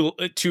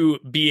to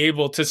be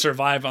able to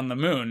survive on the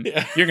moon.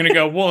 You're gonna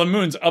go, well, the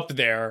moon's up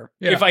there.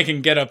 Yeah. If I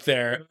can get up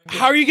there,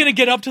 How are you going to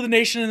get up to the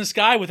nation in the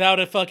sky without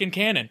a fucking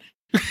cannon?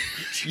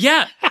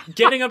 yeah,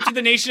 getting up to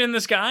the nation in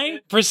the sky.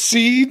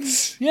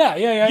 Proceeds. Yeah.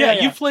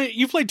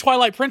 You played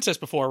Twilight Princess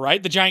before,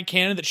 right? The giant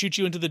cannon that shoots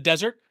you into the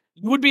desert.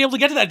 You wouldn't be able to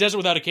get to that desert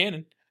without a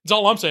cannon. That's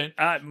all I'm saying.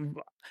 I'm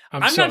so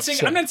not saying.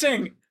 upset. I'm not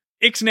saying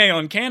ixnay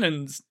on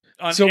cannons.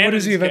 On So what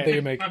is the cannons event that day.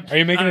 you're making? Are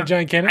you making a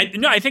giant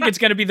cannon? No, I think it's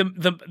going to be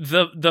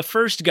the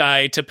first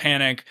guy to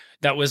panic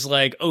that was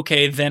like,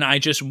 okay, then I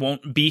just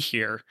won't be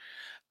here.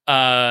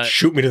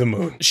 shoot me to the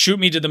moon. Shoot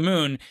me to the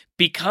moon,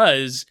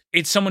 because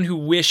it's someone who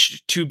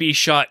wished to be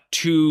shot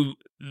to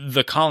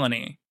the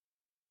colony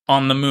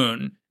on the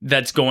moon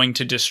that's going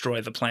to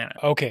destroy the planet.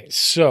 Okay,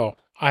 so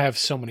I have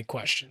so many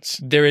questions.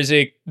 There's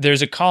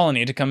a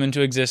colony to come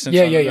into existence.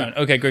 Yeah, on the yeah. moon.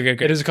 Okay,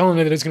 great. It is a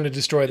colony that is going to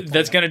destroy the planet.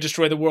 That's going to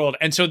destroy the world.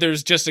 And so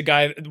there's just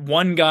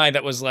one guy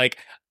that was like,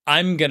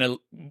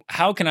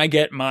 how can I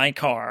get my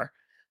car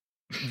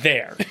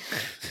there?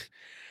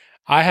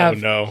 I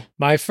have no.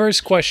 my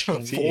first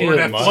question Ford is,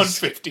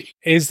 F-150.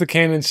 is the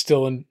cannon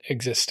still in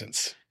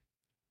existence?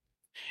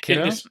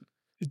 Kiddo?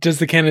 Does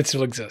the cannon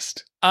still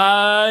exist?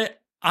 I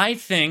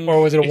think,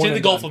 Or was it a It's one in the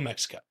and Gulf done? of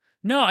Mexico.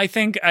 no, I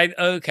think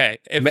okay.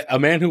 If A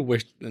man who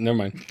wished. Never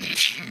mind.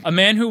 a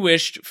man who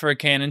wished for a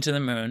cannon to the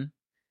moon,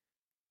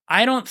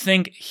 I don't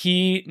think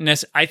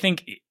I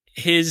think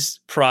his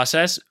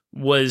process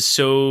was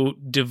so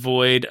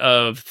devoid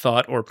of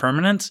thought or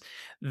permanence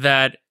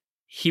that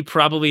he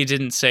probably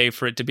didn't say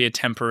for it to be a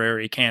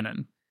temporary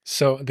cannon.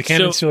 So the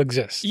cannon So- still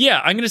exists. Yeah,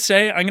 I'm gonna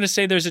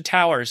say there's a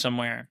tower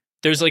somewhere.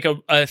 There's like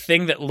a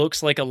thing that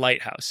looks like a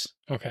lighthouse.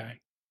 Okay.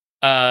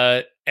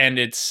 And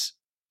it's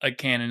a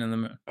cannon in the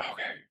moon.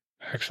 Okay.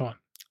 Excellent.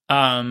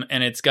 And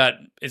it's got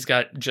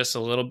just a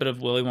little bit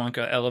of Willy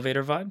Wonka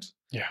elevator vibes.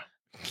 Yeah.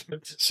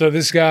 So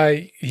this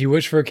guy, he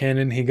wished for a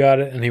cannon, he got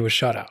it, and he was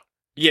shot out.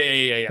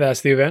 Yeah.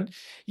 That's the event?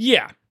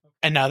 Yeah.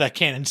 And now that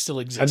cannon still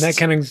exists. And that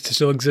cannon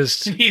still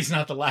exists. He's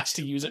not the last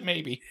to use it,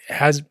 maybe.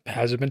 Has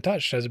it been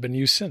touched? Has it been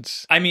used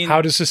since? I mean,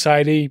 How does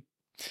society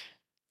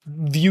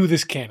view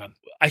this cannon?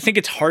 I think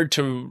it's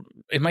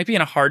it might be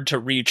in a hard to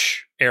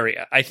reach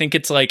area. I think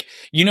it's like,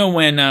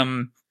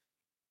 when,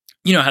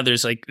 you know how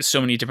there's like so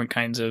many different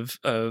kinds of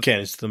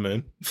Cannons to the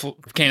moon.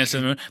 cannons to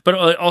the moon, but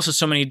also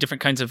so many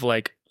different kinds of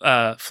like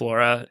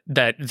flora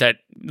that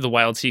the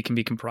wild sea can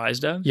be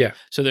comprised of. Yeah.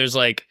 So there's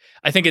like,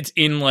 I think it's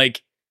in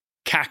like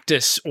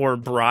cactus or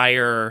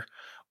briar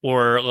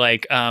or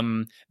like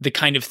the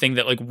kind of thing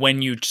that like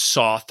when you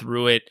saw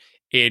through it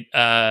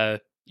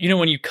you know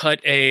when you cut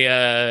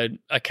a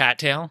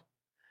cattail,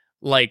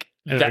 like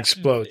And it that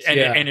explodes. and,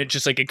 Yeah. and it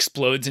just like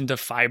explodes into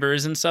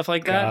fibers and stuff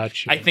like that.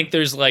 Gotcha. I think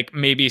there's like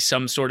maybe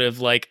some sort of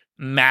like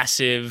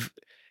massive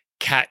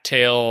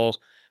cattail,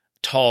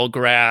 tall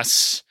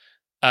grass,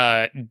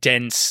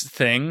 dense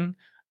thing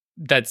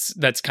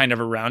that's kind of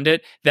around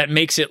it that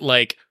makes it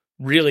like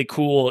really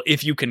cool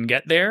if you can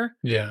get there.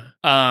 Yeah.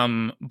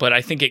 But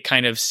I think it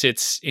kind of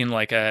sits in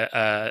like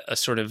a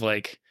sort of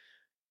like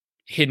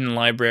hidden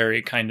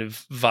library kind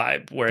of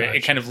vibe where it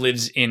Gotcha. kind of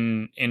lives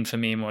in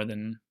infamy more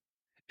than.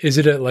 Is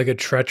it like a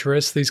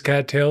treacherous, these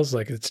cattails?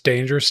 Like it's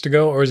dangerous to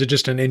go, or is it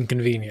just an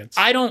inconvenience?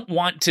 I don't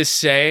want to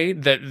say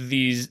that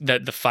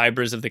the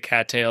fibers of the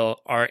cattail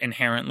are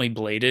inherently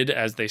bladed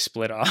as they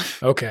split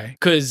off, Okay.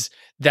 because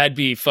that'd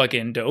be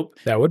fucking dope.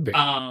 That would be.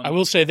 I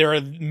will say there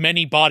are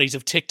many bodies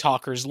of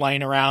TikTokers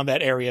lying around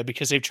that area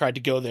because they've tried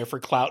to go there for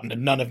clout and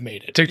none have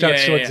made it. TikTok yeah,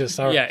 still yeah. exists.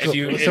 All right. Yeah, if cool.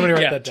 you- Somebody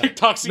write yeah. that down.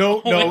 TikTok's the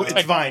No, only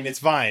it's fine. It's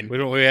fine. We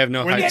have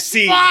no We're in high. the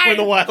sea. fine. We're in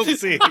the wild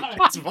sea.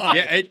 It's fine.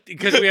 Yeah,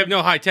 because we have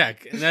no high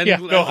tech, and then Yeah,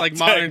 that's no like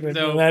high tech. modern.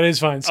 So that is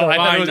fine. So I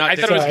thought Fine, it was, not I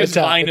thought it was TikTok. because It's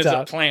out, vine it's is a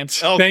out.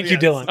 plant. Oh, thank you,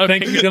 yes. Dylan. Okay.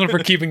 Thank you, Dylan, for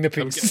keeping the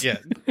peace. yeah,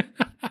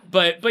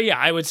 But yeah,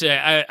 I would say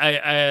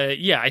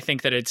I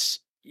think that it's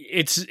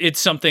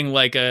something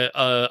like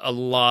a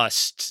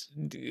lost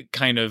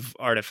kind of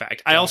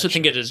artifact. I also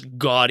think it is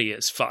gaudy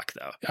as fuck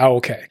though. Oh,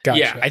 okay. Gotcha.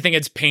 Yeah, I think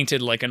it's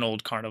painted like an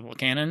old carnival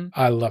cannon.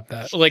 I love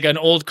that. Like an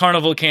old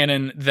carnival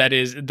cannon that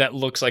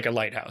looks like a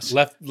lighthouse.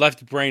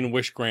 left brain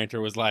wish granter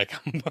was like,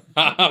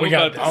 We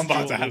got I'm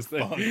about to have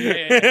fun.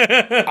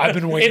 I've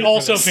been waiting. It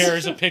also for this.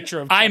 bears a picture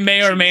of. I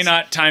may fucking or may cheese.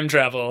 not time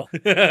travel.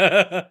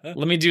 Let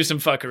me do some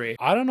fuckery.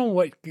 I don't know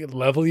what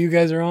level you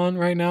guys are on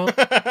right now,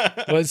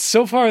 but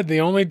so far the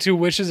only two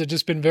wishes have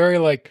just been very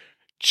like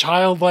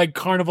childlike,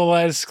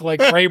 carnival-esque, like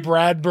Ray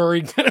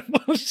Bradbury kind of.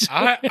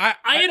 I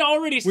had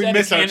already We said a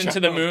miss our cannon to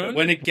the moon.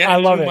 when it gets I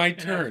love to it. my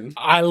turn.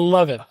 I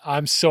love it.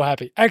 I'm so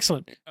happy.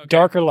 Excellent.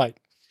 Dark or light?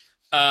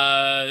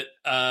 Uh,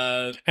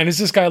 And is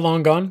this guy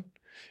long gone?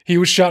 He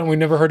was shot and we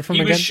never heard from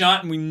he him again. was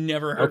shot and we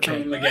never heard Okay.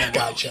 from him again.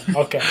 Gotcha.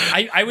 Okay.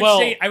 I would Well,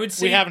 say I would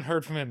say we haven't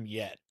heard from him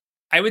yet.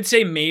 I would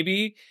say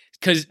maybe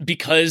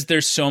because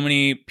there's so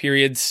many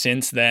periods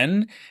since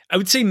then. I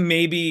would say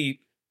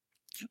maybe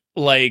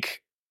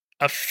like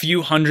a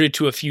few hundred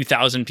to a few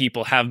thousand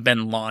people have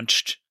been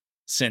launched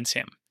since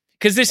him.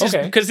 Because this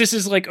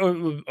is like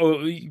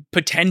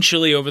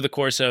potentially over the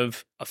course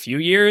of a few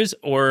years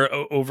or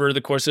over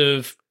the course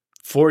of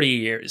 40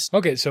 years.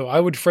 Okay, so I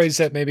would phrase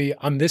that maybe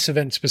on this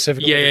event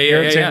specifically. Yeah, yeah,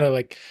 You're yeah, saying yeah. that,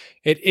 like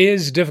it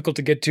is difficult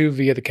to get to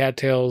via the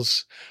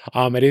cattails.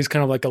 It is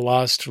kind of like a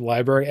lost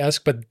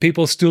library-esque, but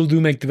people still do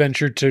make the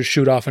venture to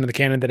shoot off into the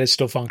cannon that is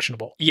still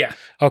functionable. Yeah.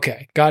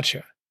 Okay,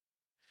 gotcha.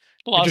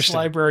 Lost Interesting.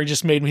 Library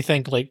just made me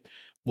think, like,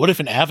 what if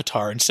in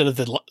Avatar, instead of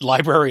the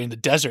library in the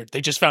desert,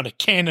 they just found a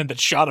cannon that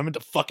shot him into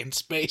fucking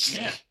space?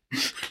 Yeah.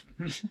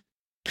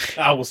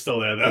 I was still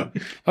there though.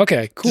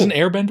 Okay, cool. Does an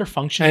airbender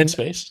function in And-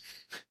 space?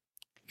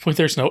 When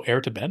there's no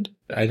air to bend?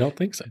 I don't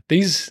think so.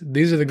 These are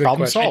the good Problem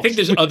questions. solved. I think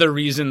there's other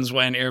reasons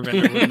why an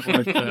airbender wouldn't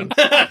work.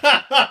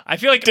 Though. I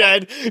feel like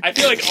Dead. I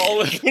feel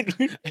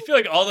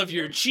like all of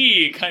your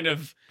chi kind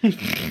of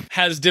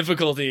has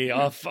difficulty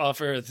off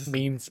Earth.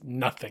 Means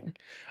nothing.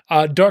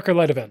 Dark or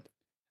light event?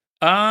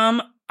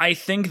 I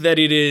think that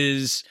it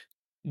is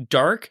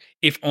dark,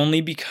 if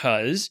only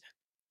because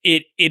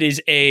it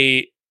is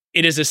a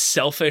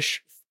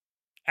selfish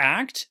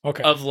act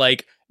Okay. of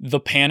like the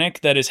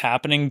panic that is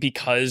happening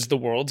because the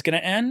world's gonna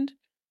end.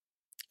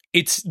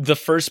 It's the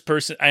first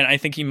person, and I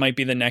think he might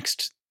be the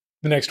next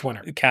The next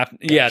winner.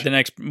 yeah, the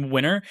next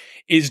winner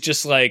is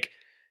just like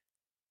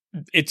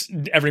it's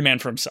every man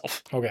for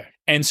himself. Okay.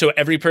 And so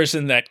every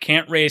person that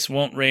can't race,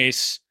 won't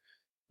race,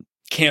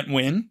 can't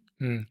win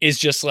is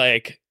just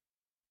like,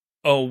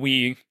 oh,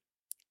 we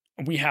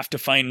have to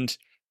find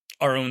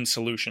our own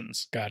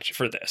solutions Gotcha.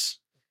 for this.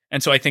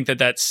 And so I think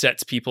that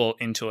sets people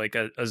into like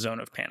a zone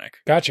of panic.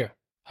 Gotcha.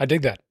 I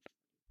dig that.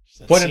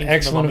 That What scene an from the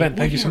excellent moment, event.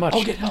 Thank you so much.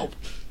 I'll get help.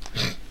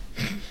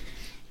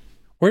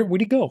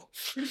 Where'd he go?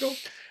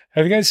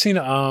 Have you guys seen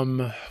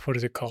what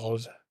is it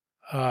called?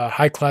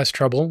 High Class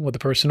Trouble with the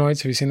Personoids.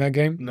 Have you seen that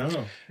game?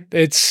 No.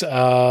 It's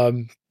a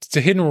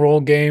hidden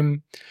role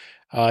game.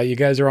 You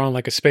guys are on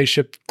like a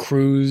spaceship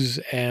cruise,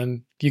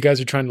 and you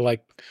guys are trying to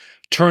like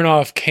turn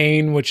off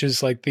Kane, which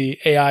is like the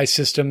AI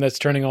system that's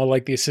turning all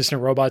like the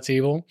assistant robots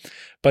evil.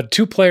 But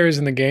 2 players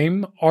in the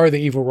game are the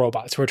evil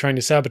robots who are trying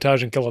to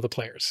sabotage and kill other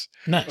players.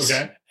 Nice.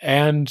 Okay.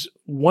 And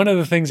one of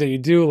the things that you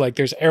do, like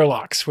there's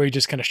airlocks where you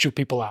just kind of shoot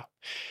people out.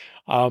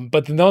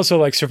 But then also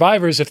like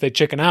survivors, if they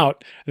chicken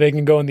out, they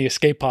can go in the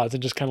escape pods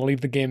and just kind of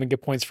leave the game and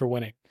get points for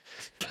winning.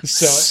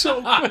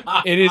 So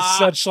it is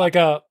such like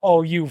a,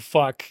 oh, you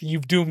fuck,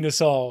 you've doomed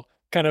us all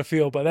kind of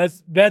feel. But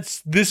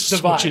that's this the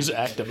vibe. Switch is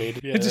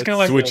activated. It's just kind of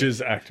like,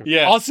 Switches active.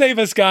 Yeah, I'll save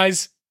us,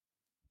 guys.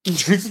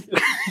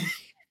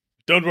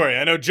 Don't worry,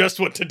 I know just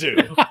what to do.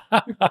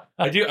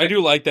 I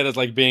do like that as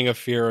like being a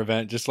fear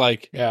event. Just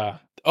like, Yeah.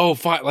 oh,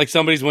 fine, like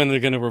somebody's when they're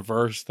gonna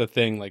reverse the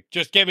thing. Like,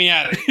 just get me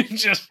out of it.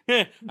 Just,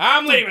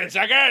 I'm leaving,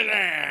 suckers.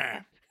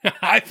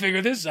 I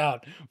figured this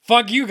out.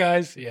 Fuck you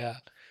guys. Yeah,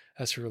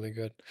 that's really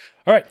good.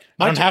 All right.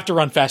 I don't have to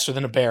run faster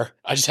than a bear.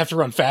 I just have to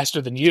run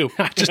faster than you.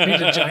 I just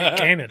need a giant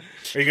cannon.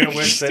 Are you gonna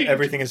wish that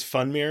everything is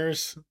fun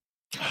mirrors?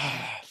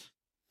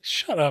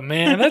 Shut up,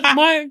 man. That's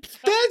my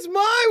That's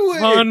my way.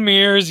 fun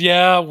mirrors.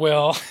 Yeah,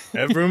 well.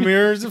 Every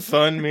mirror is a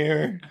fun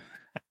mirror.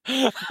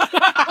 Do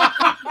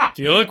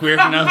you look weird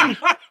now?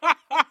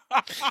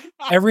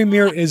 Every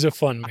mirror is a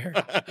fun mirror.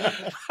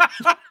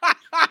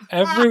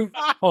 Hold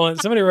on,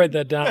 somebody write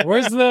that down.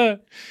 Where's the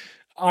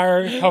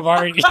our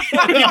Havarti?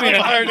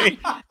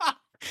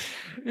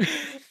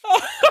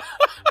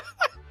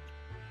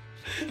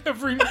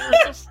 Every mirror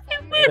is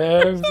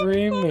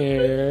Every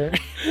mirror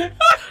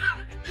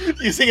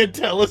Using a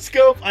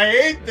telescope? I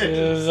hate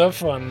this. is a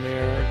fun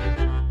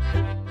mirror.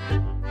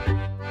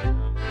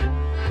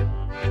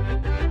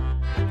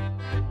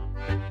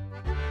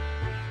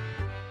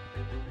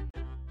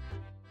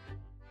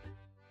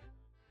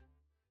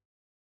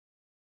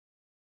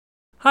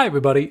 Hi,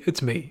 everybody.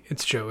 It's me.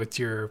 It's Joe. It's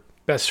your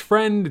best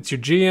friend. It's your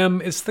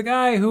GM. It's the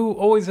guy who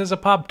always has a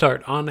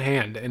Pop-Tart on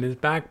hand in his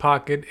back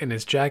pocket, in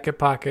his jacket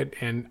pocket,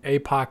 in a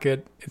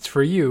pocket. It's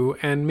for you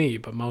and me,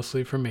 but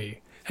mostly for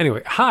me.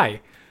 Anyway, hi.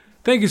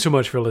 Thank you so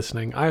much for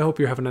listening. I hope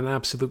you're having an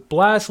absolute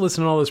blast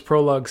listening to all this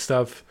prologue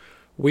stuff.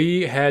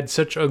 We had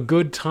such a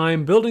good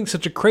time building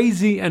such a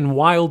crazy and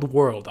wild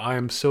world. I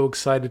am so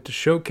excited to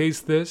showcase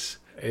this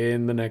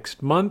in the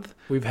next month.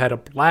 We've had a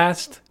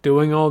blast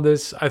doing all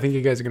this. I think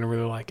you guys are going to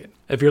really like it.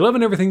 If you're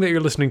loving everything that you're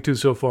listening to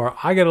so far,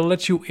 I got to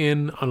let you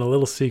in on a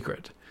little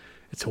secret.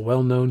 It's a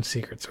well-known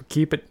secret, so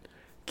keep it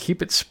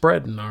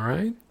spreading, all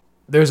right?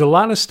 There's a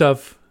lot of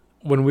stuff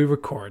when we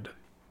record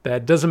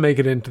that doesn't make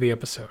it into the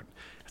episode.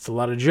 It's a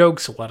lot of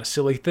jokes, a lot of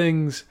silly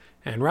things,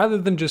 and rather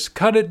than just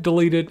cut it,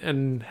 delete it,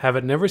 and have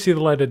it never see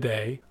the light of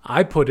day,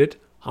 I put it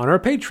on our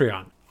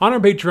Patreon. On our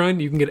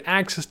Patreon, you can get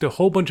access to a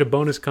whole bunch of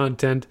bonus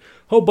content,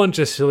 whole bunch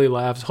of silly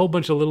laughs, whole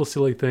bunch of little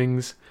silly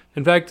things.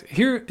 In fact,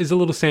 here is a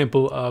little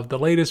sample of the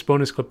latest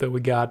bonus clip that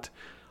we got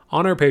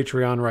on our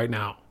Patreon right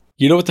now.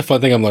 You know what the fun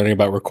thing I'm learning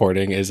about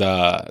recording is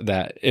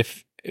that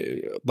if,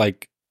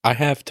 I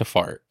have to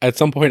fart. At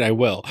some point I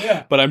will.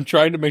 Yeah. But I'm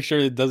trying to make sure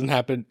it doesn't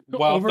happen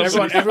while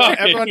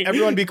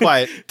Everyone be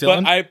quiet.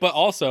 Dylan. But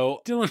also,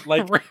 Dylan,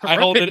 I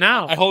hold rip it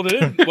now. I hold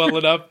it in well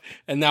enough,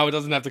 and now it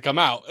doesn't have to come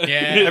out.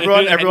 Yeah.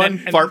 Everyone,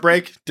 fart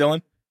break.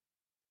 Dylan.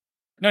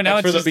 No, now For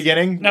it's the just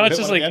beginning. Now it's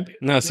Hit just one like again.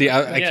 No, see,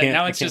 I can't.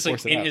 Now I it's can't just like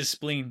force it in out. his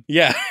spleen.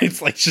 Yeah, it's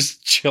like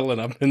just chilling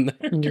up in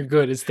there. You're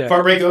good. It's there.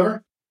 Fart break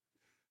over.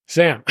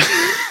 Sam.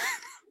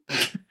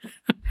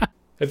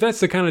 If that's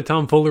the kind of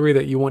tomfoolery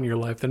that you want in your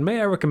life, then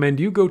may I recommend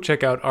you go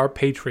check out our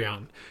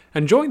Patreon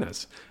and join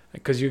us,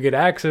 because you get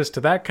access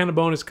to that kind of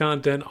bonus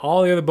content,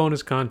 all the other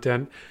bonus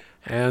content,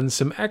 and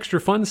some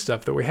extra fun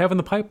stuff that we have in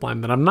the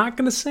pipeline that I'm not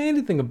going to say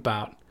anything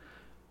about,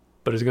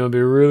 but it's going to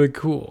be really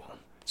cool.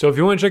 So if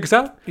you want to check us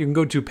out, you can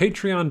go to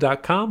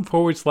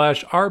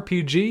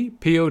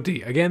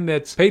patreon.com/RPGPOD. Again,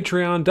 that's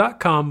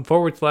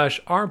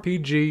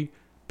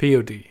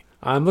patreon.com/RPGPOD.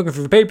 I'm looking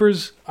through the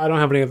papers. I don't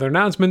have any other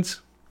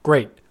announcements.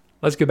 Great.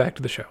 Let's get back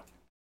to the show.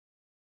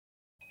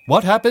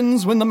 What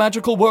happens when the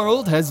magical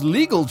world has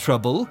legal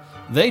trouble?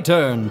 They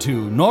turn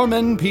to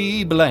Norman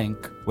P.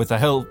 Blank. With the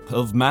help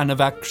of Man of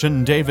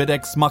Action David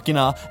Ex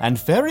Machina and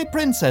Fairy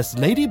Princess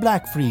Lady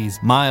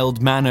Blackfreeze,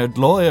 mild-mannered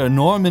lawyer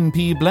Norman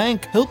P.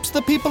 Blank helps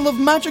the people of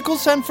magical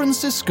San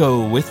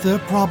Francisco with their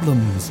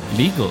problems,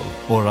 legal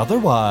or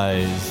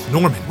otherwise.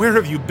 Norman, where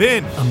have you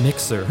been? A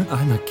mixer.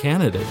 I'm a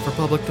candidate for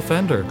public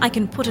defender. I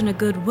can put in a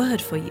good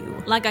word for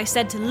you. Like I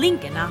said to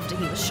Lincoln after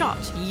he was shot,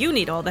 you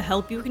need all the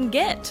help you can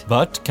get.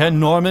 But can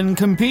Norman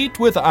compete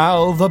with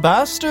Al the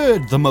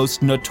Bastard, the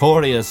most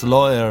notorious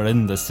lawyer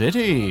in the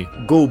city?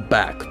 Go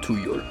back to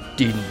your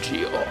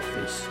dingy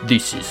office.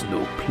 This is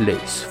no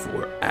place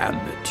for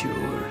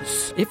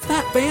amateurs. If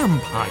that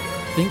vampire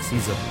thinks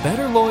he's a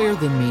better lawyer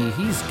than me,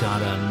 he's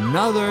got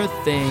another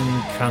thing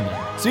coming.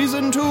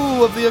 Season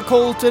 2 of The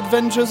Occult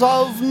Adventures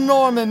of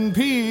Norman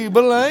P.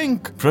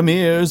 Blank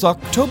premieres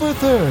October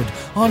 3rd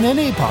on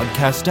any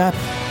podcast app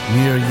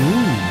near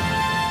you.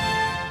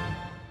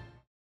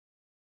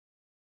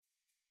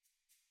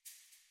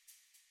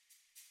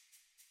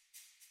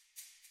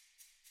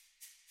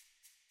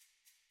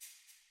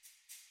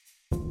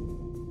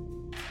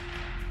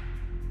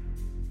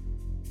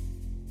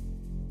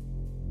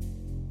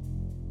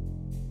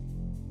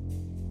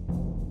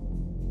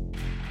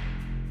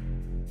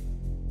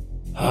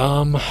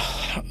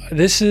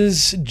 This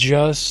is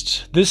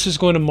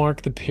going to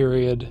mark the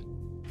period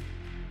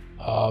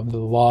of the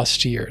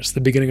lost years,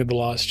 the beginning of the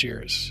lost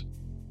years,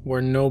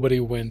 where nobody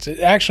wins.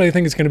 Actually, I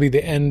think it's going to be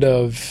the end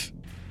of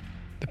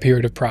the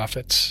period of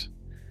prophets.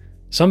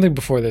 Something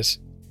before this,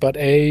 but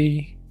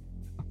an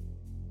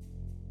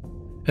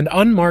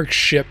unmarked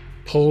ship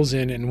pulls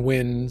in and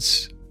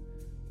wins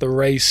the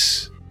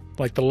race,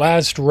 like the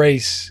last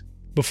race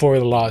before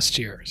the lost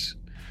years.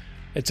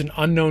 It's an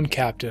unknown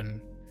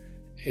captain.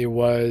 It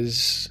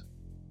was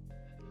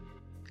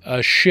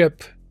a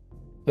ship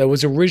that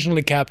was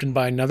originally captained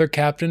by another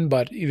captain,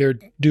 but either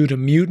due to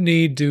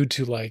mutiny, due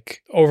to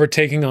like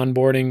overtaking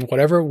onboarding,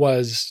 whatever it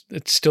was,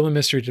 it's still a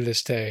mystery to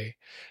this day.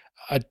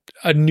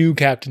 A new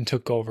captain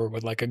took over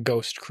with like a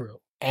ghost crew.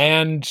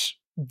 And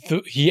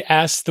he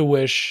asked the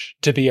wish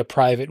to be a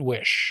private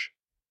wish.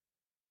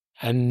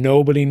 And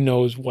nobody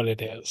knows what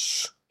it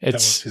is. That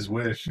was his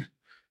wish.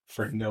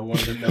 For no one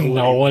to know.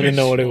 No one to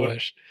know what it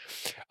was.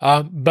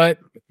 But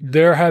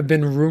there have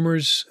been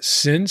rumors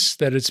since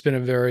that it's been a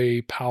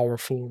very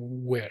powerful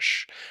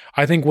wish.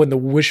 I think when the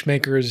wish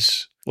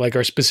makers like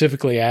are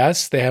specifically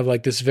asked, they have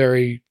like this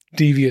very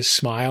devious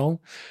smile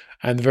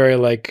and very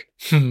like,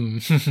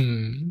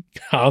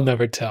 I'll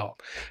never tell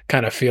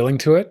kind of feeling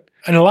to it.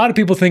 And a lot of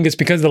people think it's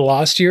because of the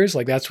lost years,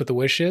 like that's what the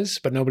wish is,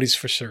 but nobody's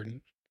for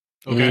certain.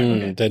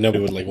 Okay. That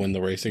nobody would like win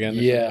the race again.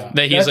 Yeah.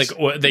 That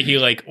he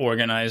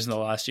organized in the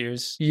last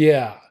years.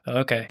 Yeah.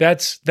 Okay.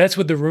 That's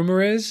what the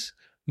rumor is,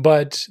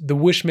 but the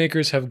wish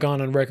makers have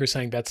gone on record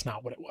saying that's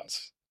not what it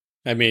was.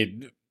 I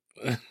mean,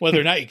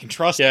 Whether or not you can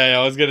trust him. yeah,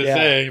 I was gonna Yeah.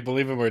 say,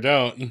 believe him or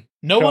don't.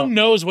 No one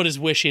knows what his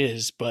wish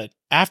is, but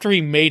after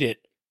he made it,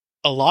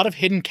 a lot of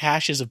hidden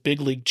caches of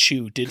Big League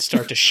Chew did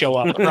start to show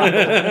up.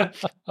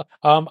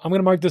 I'm going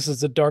to mark this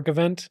as a dark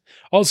event.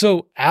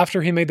 Also,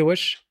 after he made the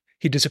wish,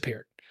 he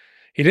disappeared.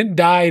 He didn't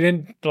die.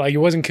 He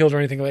wasn't killed or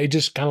anything. He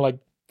just kind of like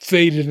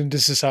faded into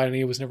society and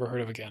he was never heard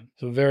of again.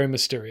 So very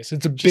mysterious.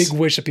 It's a big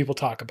wish that people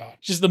talk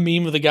about. Just the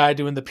meme of the guy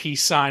doing the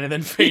peace sign and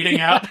then fading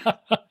out.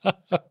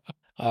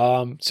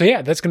 So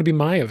yeah, that's going to be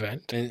my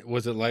event. And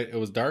was it like it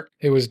was dark?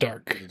 It was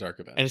dark. It was a dark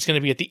event. And it's going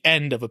to be at the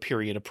end of a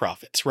period of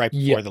prophets, right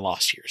before Yeah. the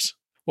lost years.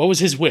 What was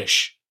his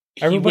wish?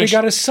 Everybody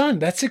got a son.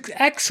 That's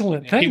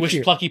excellent. Thank he wished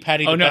you. Plucky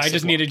Patty. Oh the no, best I of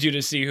just luck. needed you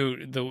to see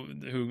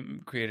who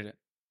created it.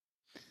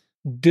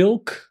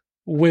 Dilk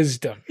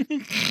Wisdom.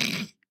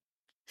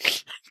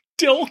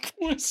 Dilk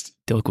was.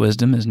 Dilk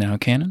Wisdom is now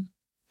canon.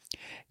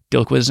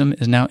 Dilk Wisdom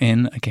is now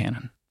in a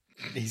canon.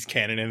 He's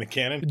canon in the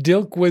canon.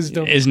 Dilk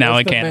Wisdom Is now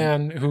was a the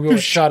cannon. man who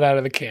was shot out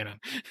of the cannon.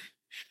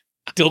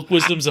 Dilk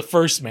Wisdom's the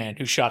first man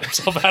who shot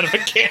himself out of a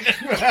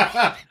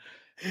cannon.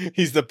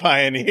 He's the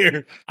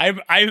pioneer. I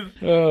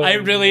Oh,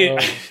 really no.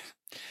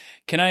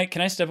 can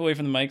I step away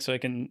from the mic so I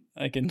can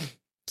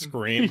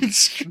Scream.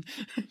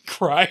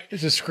 Cry.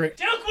 It's a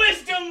script. Dilk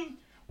Wisdom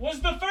was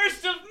the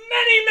first of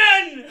many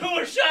men who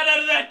were shot out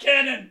of that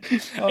cannon.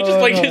 I just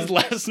like his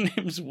last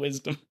name's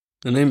Wisdom.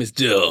 The name is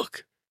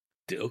Dilk.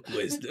 Dilk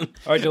Wisdom.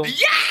 All right,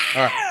 Dylan.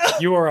 All right.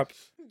 You are up.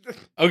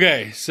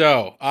 Okay,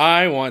 so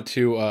I want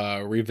to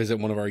revisit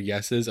one of our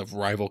yeses of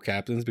rival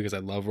captains because I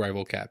love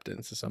rival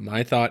captains. So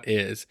my thought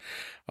is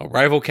a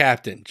rival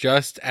captain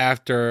just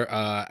after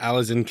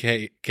Alizin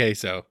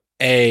Queso.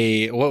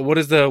 What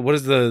is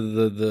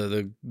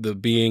the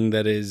being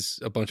that is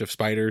a bunch of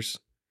spiders?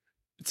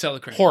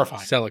 Celicrate.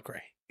 Horrifying. Celicray.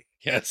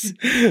 Yes.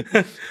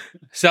 A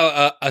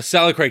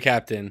Celicray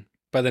captain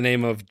by the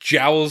name of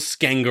Jowls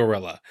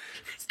Scangarilla.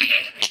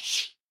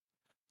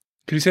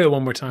 Could you say that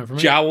one more time for me?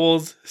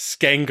 Jowls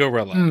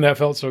Scangarilla. That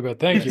felt so good.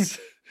 Thank you.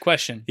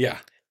 Question. Yeah.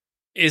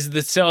 Is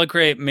the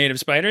Celicrate made of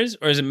spiders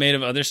or is it made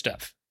of other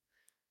stuff?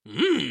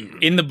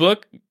 Mm. In the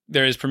book,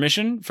 there is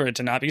permission for it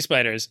to not be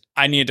spiders.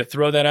 I need to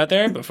throw that out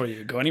there before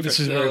you go any further. This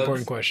is a very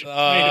important question.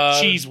 Made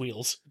of cheese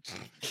wheels.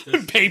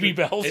 Baby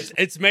bells.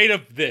 It's made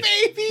of this.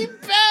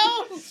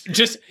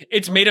 Just,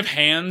 it's made of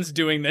hands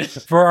doing this.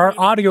 For our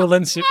audio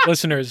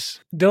listeners,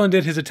 Dylan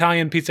did his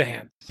Italian pizza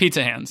hand.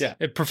 Pizza hands. Yeah.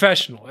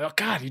 Professional. Oh,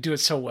 God, you do it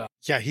so well.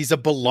 Yeah, he's a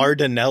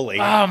Ballardinelli.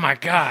 Oh, my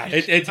God.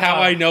 It's how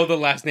I know the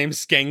last name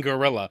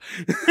Scangarilla.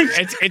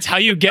 It's how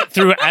you get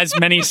through as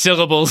many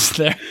syllables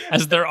there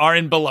as there are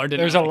in Ballardin.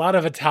 There's a lot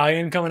of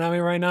Italian coming at me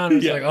right now. And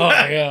it's like, oh,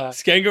 yeah.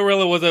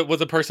 Scangarilla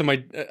was a person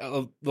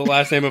the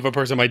last name of a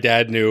person my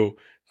dad knew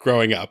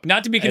growing up.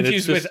 Not to be And it's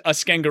confused just- with a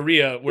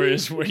skangaria, where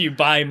you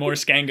buy more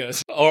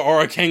skangos.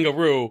 or a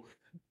kangaroo,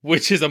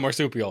 which is a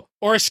marsupial.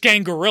 Or a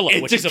skangarilla,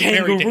 which is a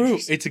very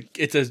dangerous.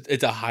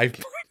 It's a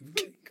hive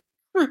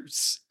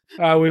Kangaroos.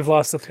 We've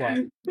lost the plot.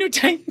 No,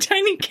 tiny It's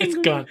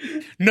kangaroo. gone.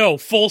 No,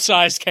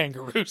 full-size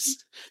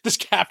kangaroos. This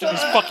captain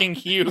is fucking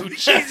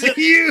huge.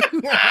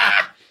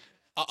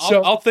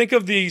 I'll think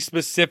of the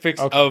specifics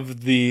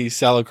of the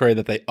Salicrae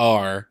that they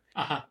are.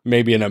 Uh-huh.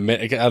 Maybe in a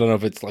minute. I don't know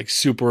if it's like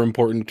super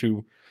important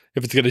to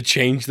if it's going to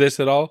change this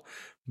at all.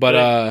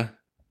 But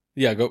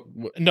yeah, go.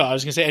 No, I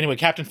was going to say, anyway,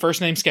 Captain First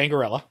Name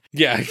Skangarella.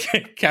 Yeah,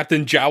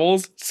 Captain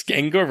Jowls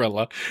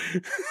Scangarilla.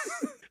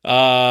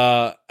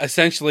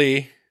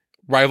 Essentially,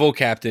 rival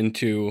captain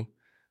to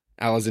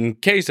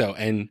Alizin Queso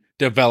and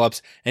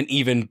develops an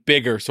even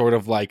bigger sort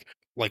of like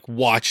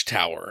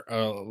watchtower,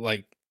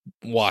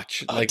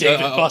 David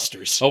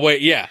Buster's. Oh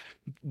wait, yeah,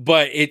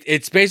 but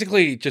it's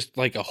basically just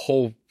like a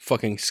whole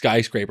fucking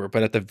skyscraper,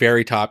 but at the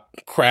very top,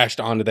 crashed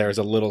onto there is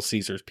a Little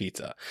Caesar's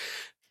pizza,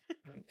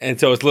 and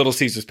so it's Little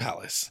Caesar's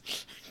Palace.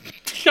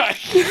 God,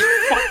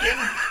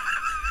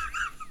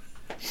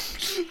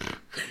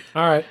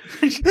 All right.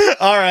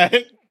 All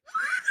right.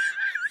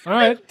 All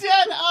right.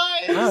 Dead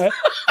eyes. All right.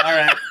 All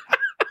right.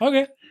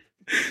 Okay.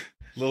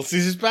 Little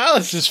Caesar's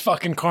Palace. This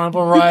fucking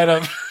carnival ride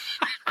of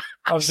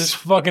of this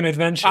fucking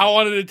adventure. I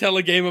wanted to tell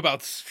a game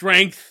about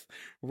strength,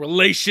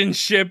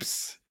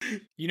 relationships.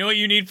 You know what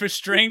you need for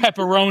strength?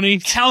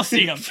 Pepperoni.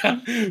 Calcium.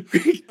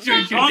 Drink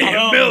your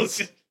damn milk.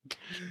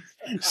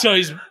 So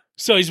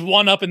he's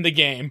one up in the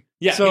game.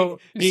 Yeah. So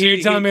you're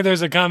telling me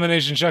there's a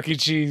combination Chuck E.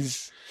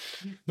 Cheese,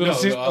 Little,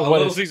 Caesar- no, what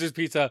Little is- Caesar's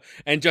Pizza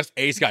and just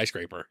a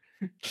skyscraper.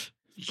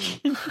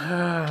 It's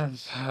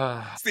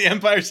the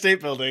Empire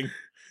State Building.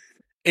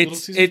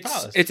 It's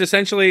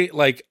essentially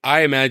like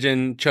I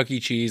imagine Chuck E.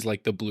 Cheese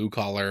like the blue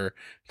collar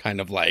kind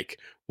of like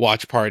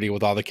watch party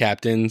with all the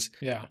captains.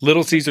 Yeah.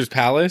 Little Caesar's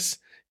Palace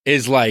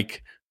is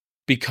like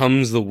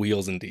becomes the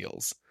wheels and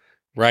deals,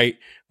 right?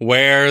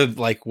 Where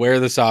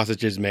the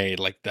sausage is made,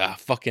 like the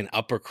fucking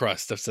upper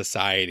crust of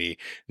society.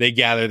 They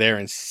gather there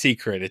in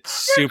secret. It's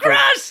super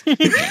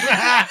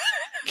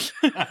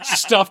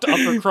Stuffed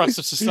upper crust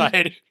of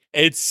society.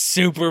 it's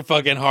super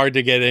fucking hard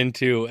to get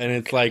into, and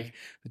it's like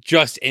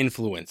just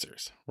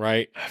influencers,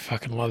 right? I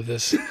fucking love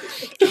this.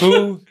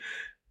 Who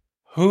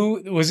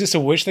was this a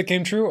wish that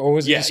came true, or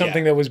was it Yeah, just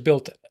something that was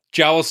built?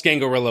 Jowl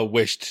Scangarilla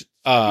wished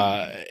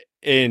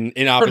in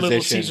For opposition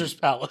Little Caesar's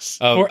Palace.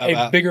 Or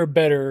a bigger,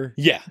 better,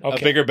 yeah, Okay.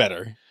 a bigger,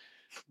 better,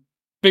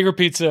 bigger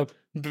pizza.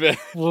 better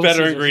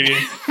Caesars.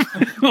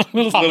 ingredients.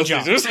 Little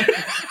Caesars.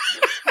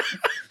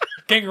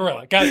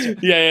 Kangaroo. Gotcha.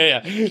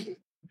 yeah.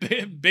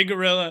 Big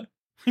gorilla.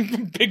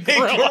 Big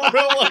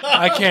gorilla.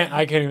 I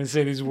can't even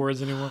say these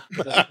words anymore.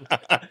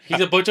 He's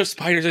a bunch of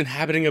spiders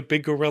inhabiting a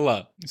big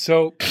gorilla.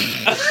 So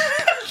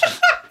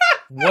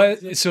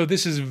what? So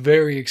this is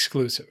very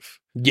exclusive.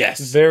 Yes.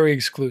 Very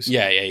exclusive.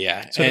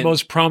 Yeah. So the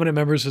most prominent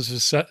members of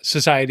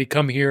society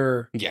come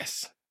here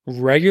yes.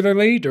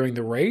 regularly during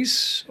the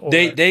race. Or?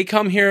 They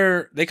come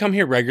here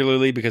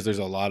regularly because there's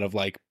a lot of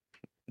like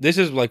this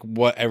is like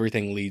what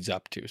everything leads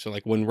up to. So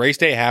like when race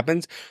day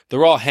happens,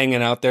 they're all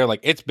hanging out there.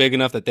 Like it's big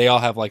enough that they all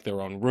have like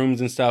their own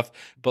rooms and stuff.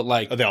 But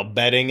like Are they all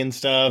betting and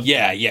stuff?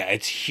 yeah,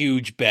 it's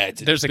huge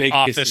beds. It's There's like big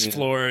office casino.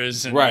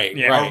 floors. And, Right,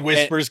 yeah. right. Are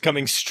whispers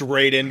coming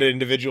straight into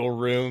individual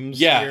rooms?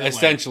 Yeah, here?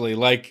 essentially.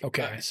 Like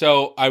Okay.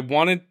 So I'm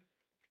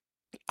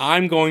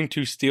going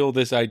to steal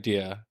this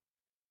idea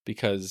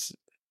because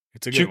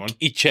It's a good one. Chuk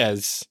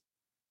Ichez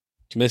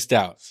missed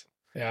out.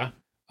 Yeah.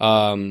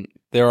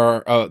 There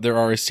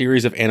are a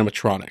series of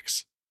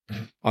animatronics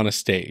on a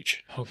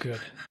stage, Oh, good.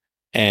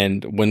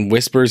 and when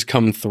whispers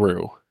come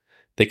through,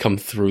 they come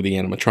through the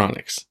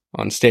animatronics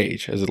on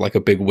stage as like a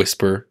big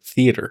whisper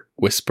theater.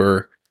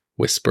 Whisper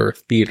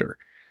theater.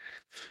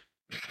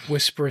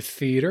 Whisper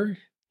theater.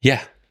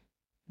 Yeah.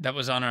 That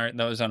was on our.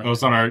 That was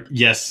on our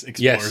Yes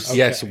Explorers.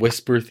 Yes. Okay.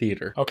 Whisper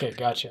theater. Okay,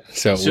 gotcha.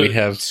 So we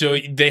have. So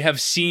they have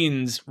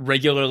scenes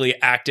regularly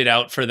acted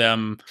out for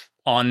them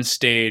on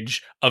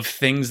stage of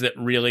things that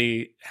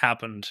really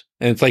happened.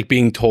 And it's like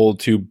being told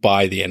to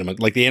buy the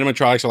like the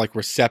animatronics are like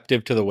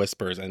receptive to the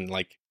whispers and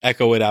like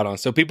echo it out on.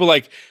 So people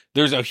like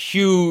there's a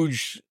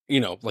huge,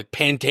 like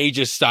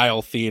Pantages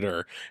style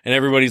theater and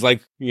everybody's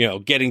like,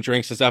 getting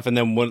drinks and stuff. And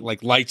then when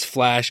like lights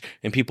flash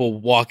and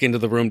people walk into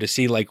the room to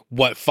see like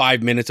what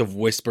 5 minutes of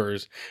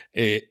whispers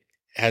it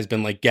has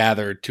been like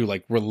gathered to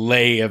like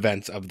relay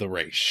events of the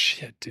race.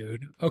 Shit,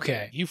 dude.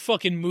 Okay. You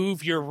fucking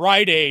move your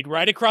Rite Aid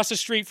right across the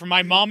street from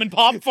my mom and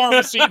pop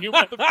pharmacy, you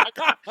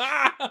motherfucker.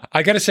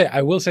 I gotta say,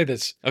 I will say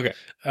this. Okay.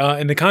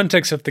 In the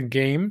context of the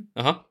game,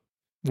 Uh-huh.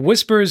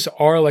 whispers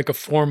are like a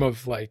form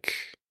of like,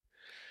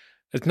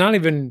 it's not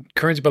even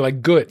currency, but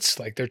like goods.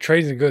 Like they're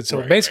trading goods. So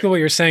Right, basically what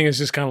you're saying is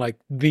just kind of like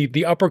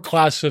the upper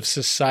class of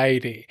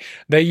society.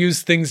 They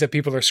use things that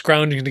people are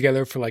scrounging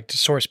together for like to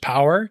source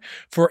power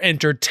for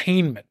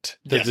entertainment.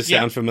 Does this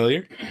sound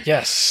familiar?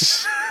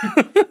 Yes.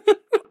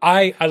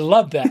 I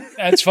love that.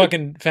 That's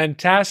fucking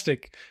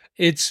fantastic.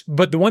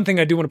 But the one thing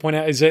I do want to point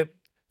out is that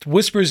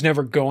whispers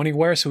never go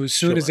anywhere. So as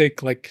soon as they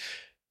like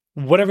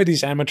whatever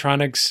these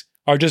animatronics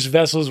are just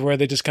vessels where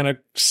they just kind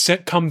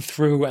of come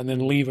through and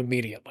then leave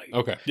immediately.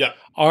 Okay. Yeah.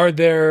 Are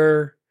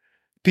there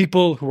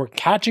people who are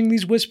catching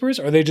these whispers?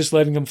 Or are they just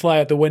letting them fly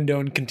out the window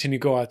and continue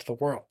to go out to the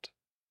world?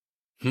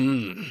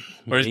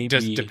 Or it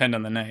does Maybe. depend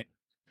on the night.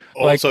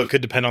 Also, it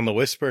could depend on the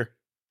whisper.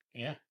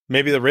 Yeah.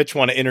 Maybe the rich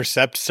want to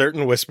intercept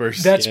certain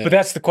whispers. But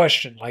that's the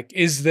question. Like,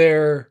 is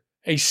there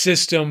a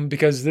system?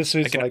 Because this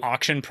is Like an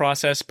auction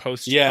process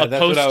post. Yeah, a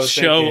that's what I was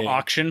post-show thinking.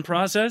 auction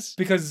process.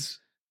 because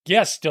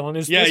yes, Dylan,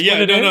 is Yeah, this yeah,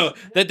 what it is?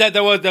 no.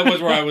 That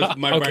was where I was.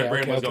 My Okay,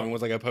 brain was okay. going.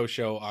 Was like a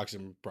post-show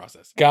auction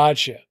process.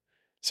 Gotcha.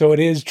 So it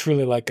is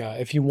truly like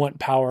if you want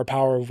power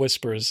of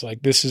whispers, like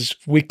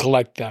we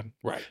collect them.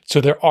 Right,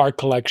 So there are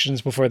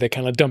collections before they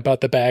kind of dump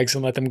out the bags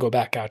and let them go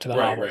back out to the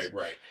hovels.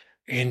 right.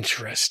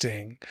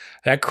 Interesting.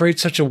 That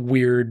creates such a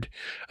weird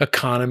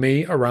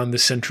economy around the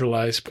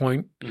centralized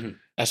point.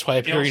 That's why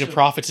a period of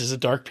profits is a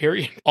dark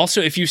period.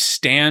 Also, if you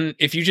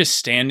just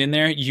stand in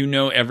there,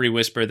 every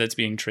whisper that's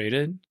being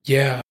traded.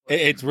 Yeah.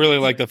 It's really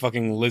like the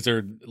fucking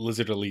lizard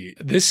elite.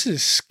 This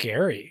is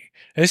scary.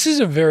 This is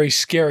a very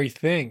scary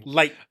thing.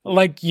 Like,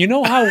 Like, you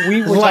know how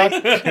we were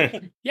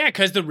talking, Yeah,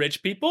 because the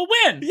rich people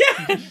win.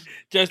 yeah,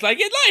 just like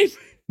in life.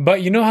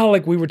 but you know how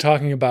like we were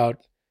talking about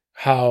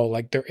how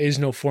like there is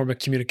no form of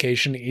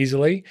communication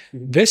easily.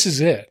 This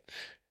is it.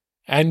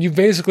 And you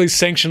basically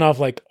sanction off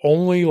like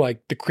only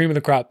like the cream of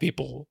the crop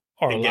people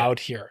are allowed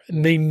here,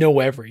 and they know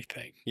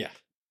everything.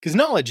 Because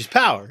knowledge is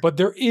power. But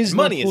there is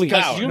Money no is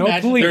police. power.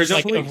 No police. There's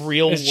like a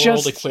real It's world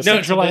just equivalent.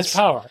 centralized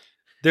power.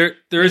 There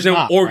is no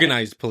not,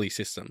 organized police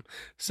system.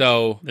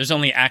 So There's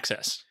only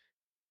access.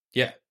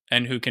 Yeah.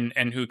 And who can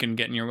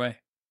get in your way?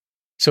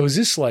 So is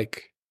this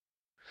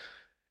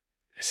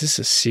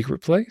a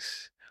secret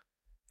place?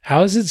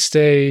 How does it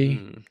stay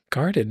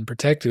guarded and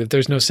protected if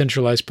there's no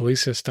centralized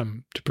police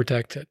system to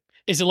protect it?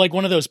 Is it like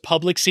one of those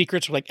public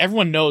secrets where like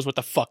everyone knows what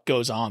the fuck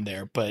goes on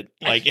there, but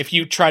like if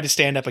you try to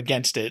stand up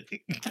against it,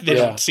 they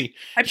don't see.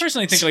 I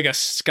personally think like a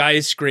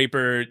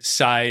skyscraper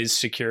size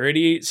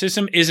security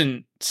system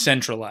isn't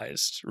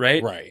centralized,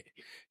 right? Right.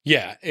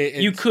 Yeah.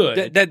 You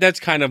could.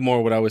 That's kind of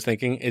more what I was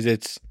thinking. Is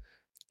it's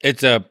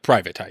a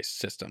privatized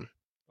system.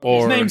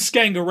 Or His name's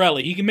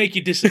Scangarelli. He can make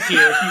you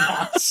disappear if he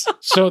wants.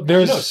 So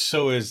there's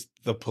so is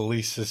the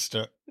police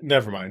system.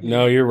 Never mind.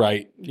 No, you're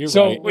right. You're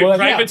So- right. Wait, Well,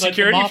 private But the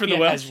security for mafia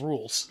the has wealthy?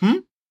 rules.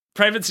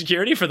 Private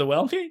security for the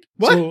wealthy?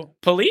 What? So,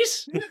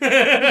 Police?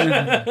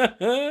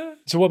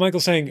 so what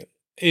Michael's saying,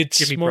 it's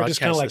Give me more just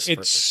kind of like broadcast this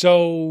it's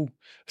so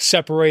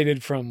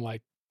separated from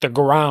like the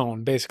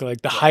ground, basically.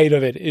 Like the height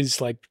of it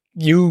is like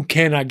you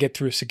cannot get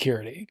through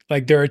security.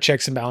 Like there are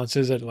checks and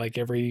balances at like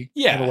every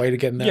kind of way to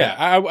get in there. Yeah,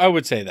 I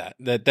would say that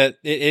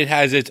it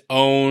has its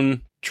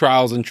own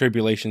trials and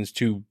tribulations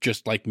to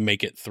just like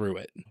make it through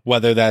it.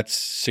 Whether that's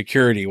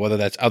security, whether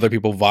that's other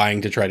people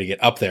vying to try to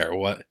get up there,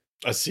 what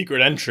A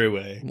secret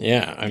entryway.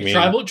 Yeah, I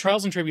mean,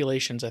 Trials and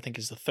Tribulations, I think,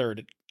 is the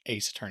third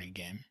Ace Attorney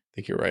game. I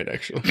think you're right,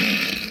 actually.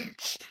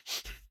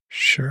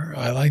 Sure,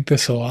 I like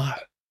this a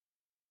lot.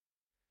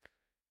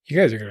 You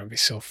guys are gonna be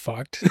so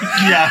fucked.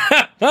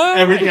 Yeah.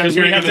 Everything I'm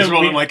hearing in have this to-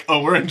 world, I'm like,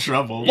 oh, we're in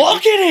trouble.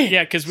 Look at it!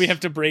 Yeah, because we have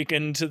to break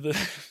into the.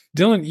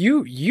 Dylan,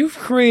 you've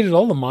created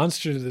all the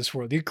monsters of this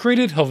world. You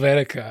created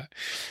Helvetica.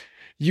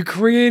 You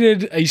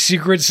created a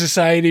secret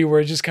society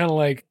where it's just kind of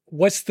like,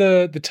 what's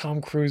the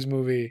Tom Cruise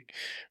movie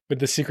with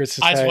the secret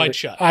society? Eyes Wide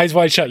Shut. Eyes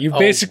Wide Shut. You Oh.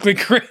 basically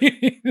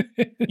created.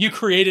 You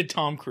created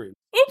Tom Cruise.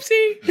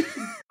 Oopsie!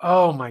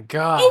 Oh my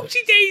god.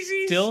 Oopsie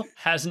daisy! Still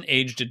hasn't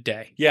aged a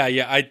day. Yeah.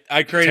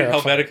 I created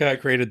Terrifying. Helvetica. I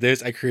created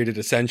this. I created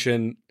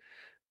Ascension.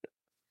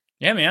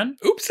 Yeah, man.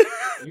 Oops.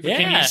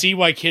 Can you see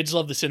why kids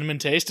love the cinnamon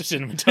taste of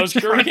Cinnamon Toast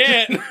Crunch?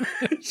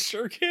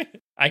 Sure can.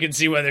 I can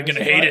see why they're going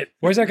to hate it.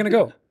 Where's that gonna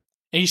go?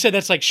 And you said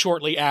that's like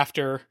shortly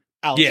after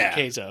Alex Yeah.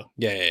 and Keizo.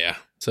 Yeah.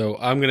 So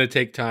I'm gonna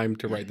take time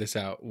to write this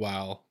out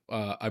while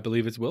I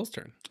believe it's Will's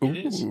turn. It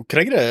is. Ooh, can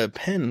I get a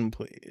pen,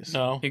 please?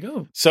 No. Here you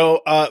go.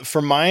 So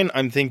for mine,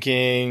 I'm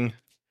thinking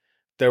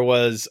there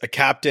was a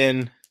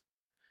captain,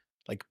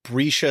 like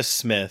Brescia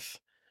Smith,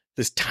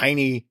 this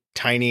tiny,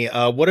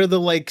 what are the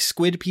like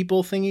squid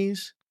people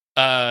thingies?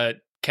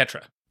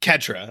 Ketra.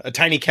 Ketra, a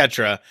tiny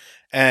Ketra.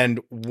 And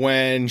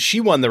when she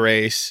won the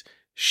race,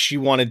 she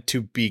wanted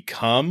to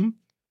become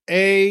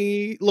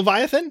a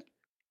Leviathan.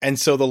 And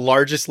so the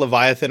largest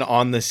Leviathan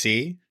on the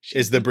sea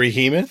is the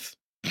Behemoth.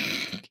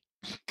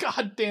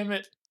 God damn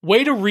it.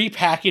 Way to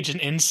repackage an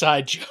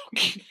inside joke.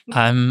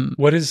 I'm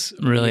What is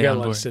Really we got on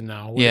board. listed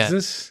now? What Yeah. is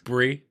this?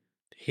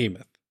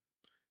 Behemoth.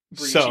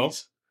 So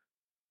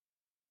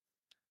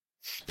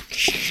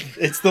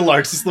it's the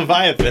largest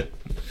Leviathan.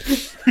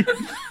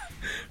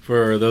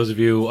 For those of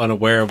you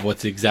unaware of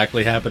what's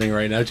exactly happening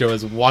right now, Joe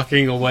is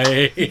walking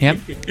away. Yep.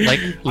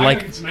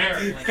 Like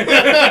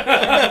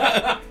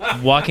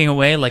walking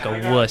away like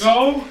a wuss.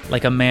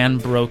 Like a man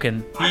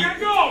broken.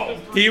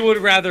 He would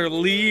rather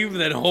leave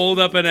than hold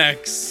up an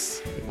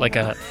X. Like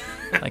a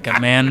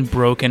man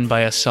broken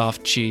by a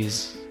soft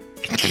cheese.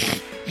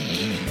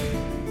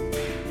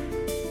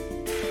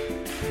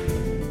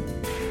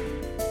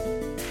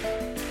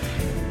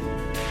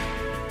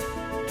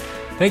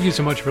 Thank you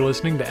so much for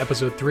listening to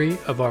episode 3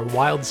 of our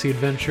Wild Sea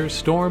adventure,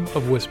 Storm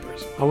of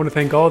Whispers. I want to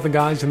thank all the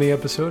guys in the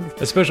episode.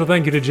 A special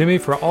thank you to Jimmy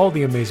for all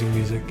the amazing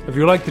music. If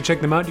you'd like to check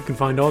them out, you can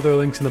find all their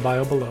links in the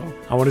bio below.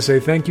 I want to say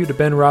thank you to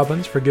Ben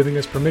Robbins for giving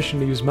us permission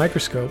to use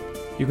Microscope.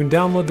 You can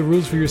download the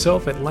rules for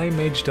yourself at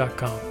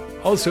lamemage.com.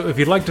 Also, if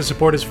you'd like to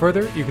support us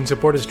further, you can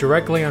support us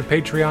directly on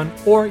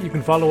Patreon, or you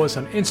can follow us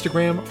on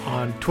Instagram,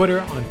 on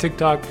Twitter, on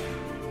TikTok.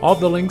 All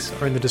the links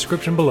are in the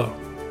description below.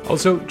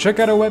 Also, check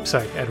out our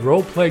website at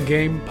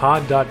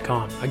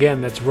roleplaygamepod.com. Again,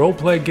 that's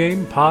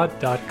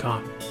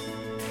roleplaygamepod.com.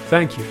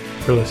 Thank you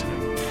for listening.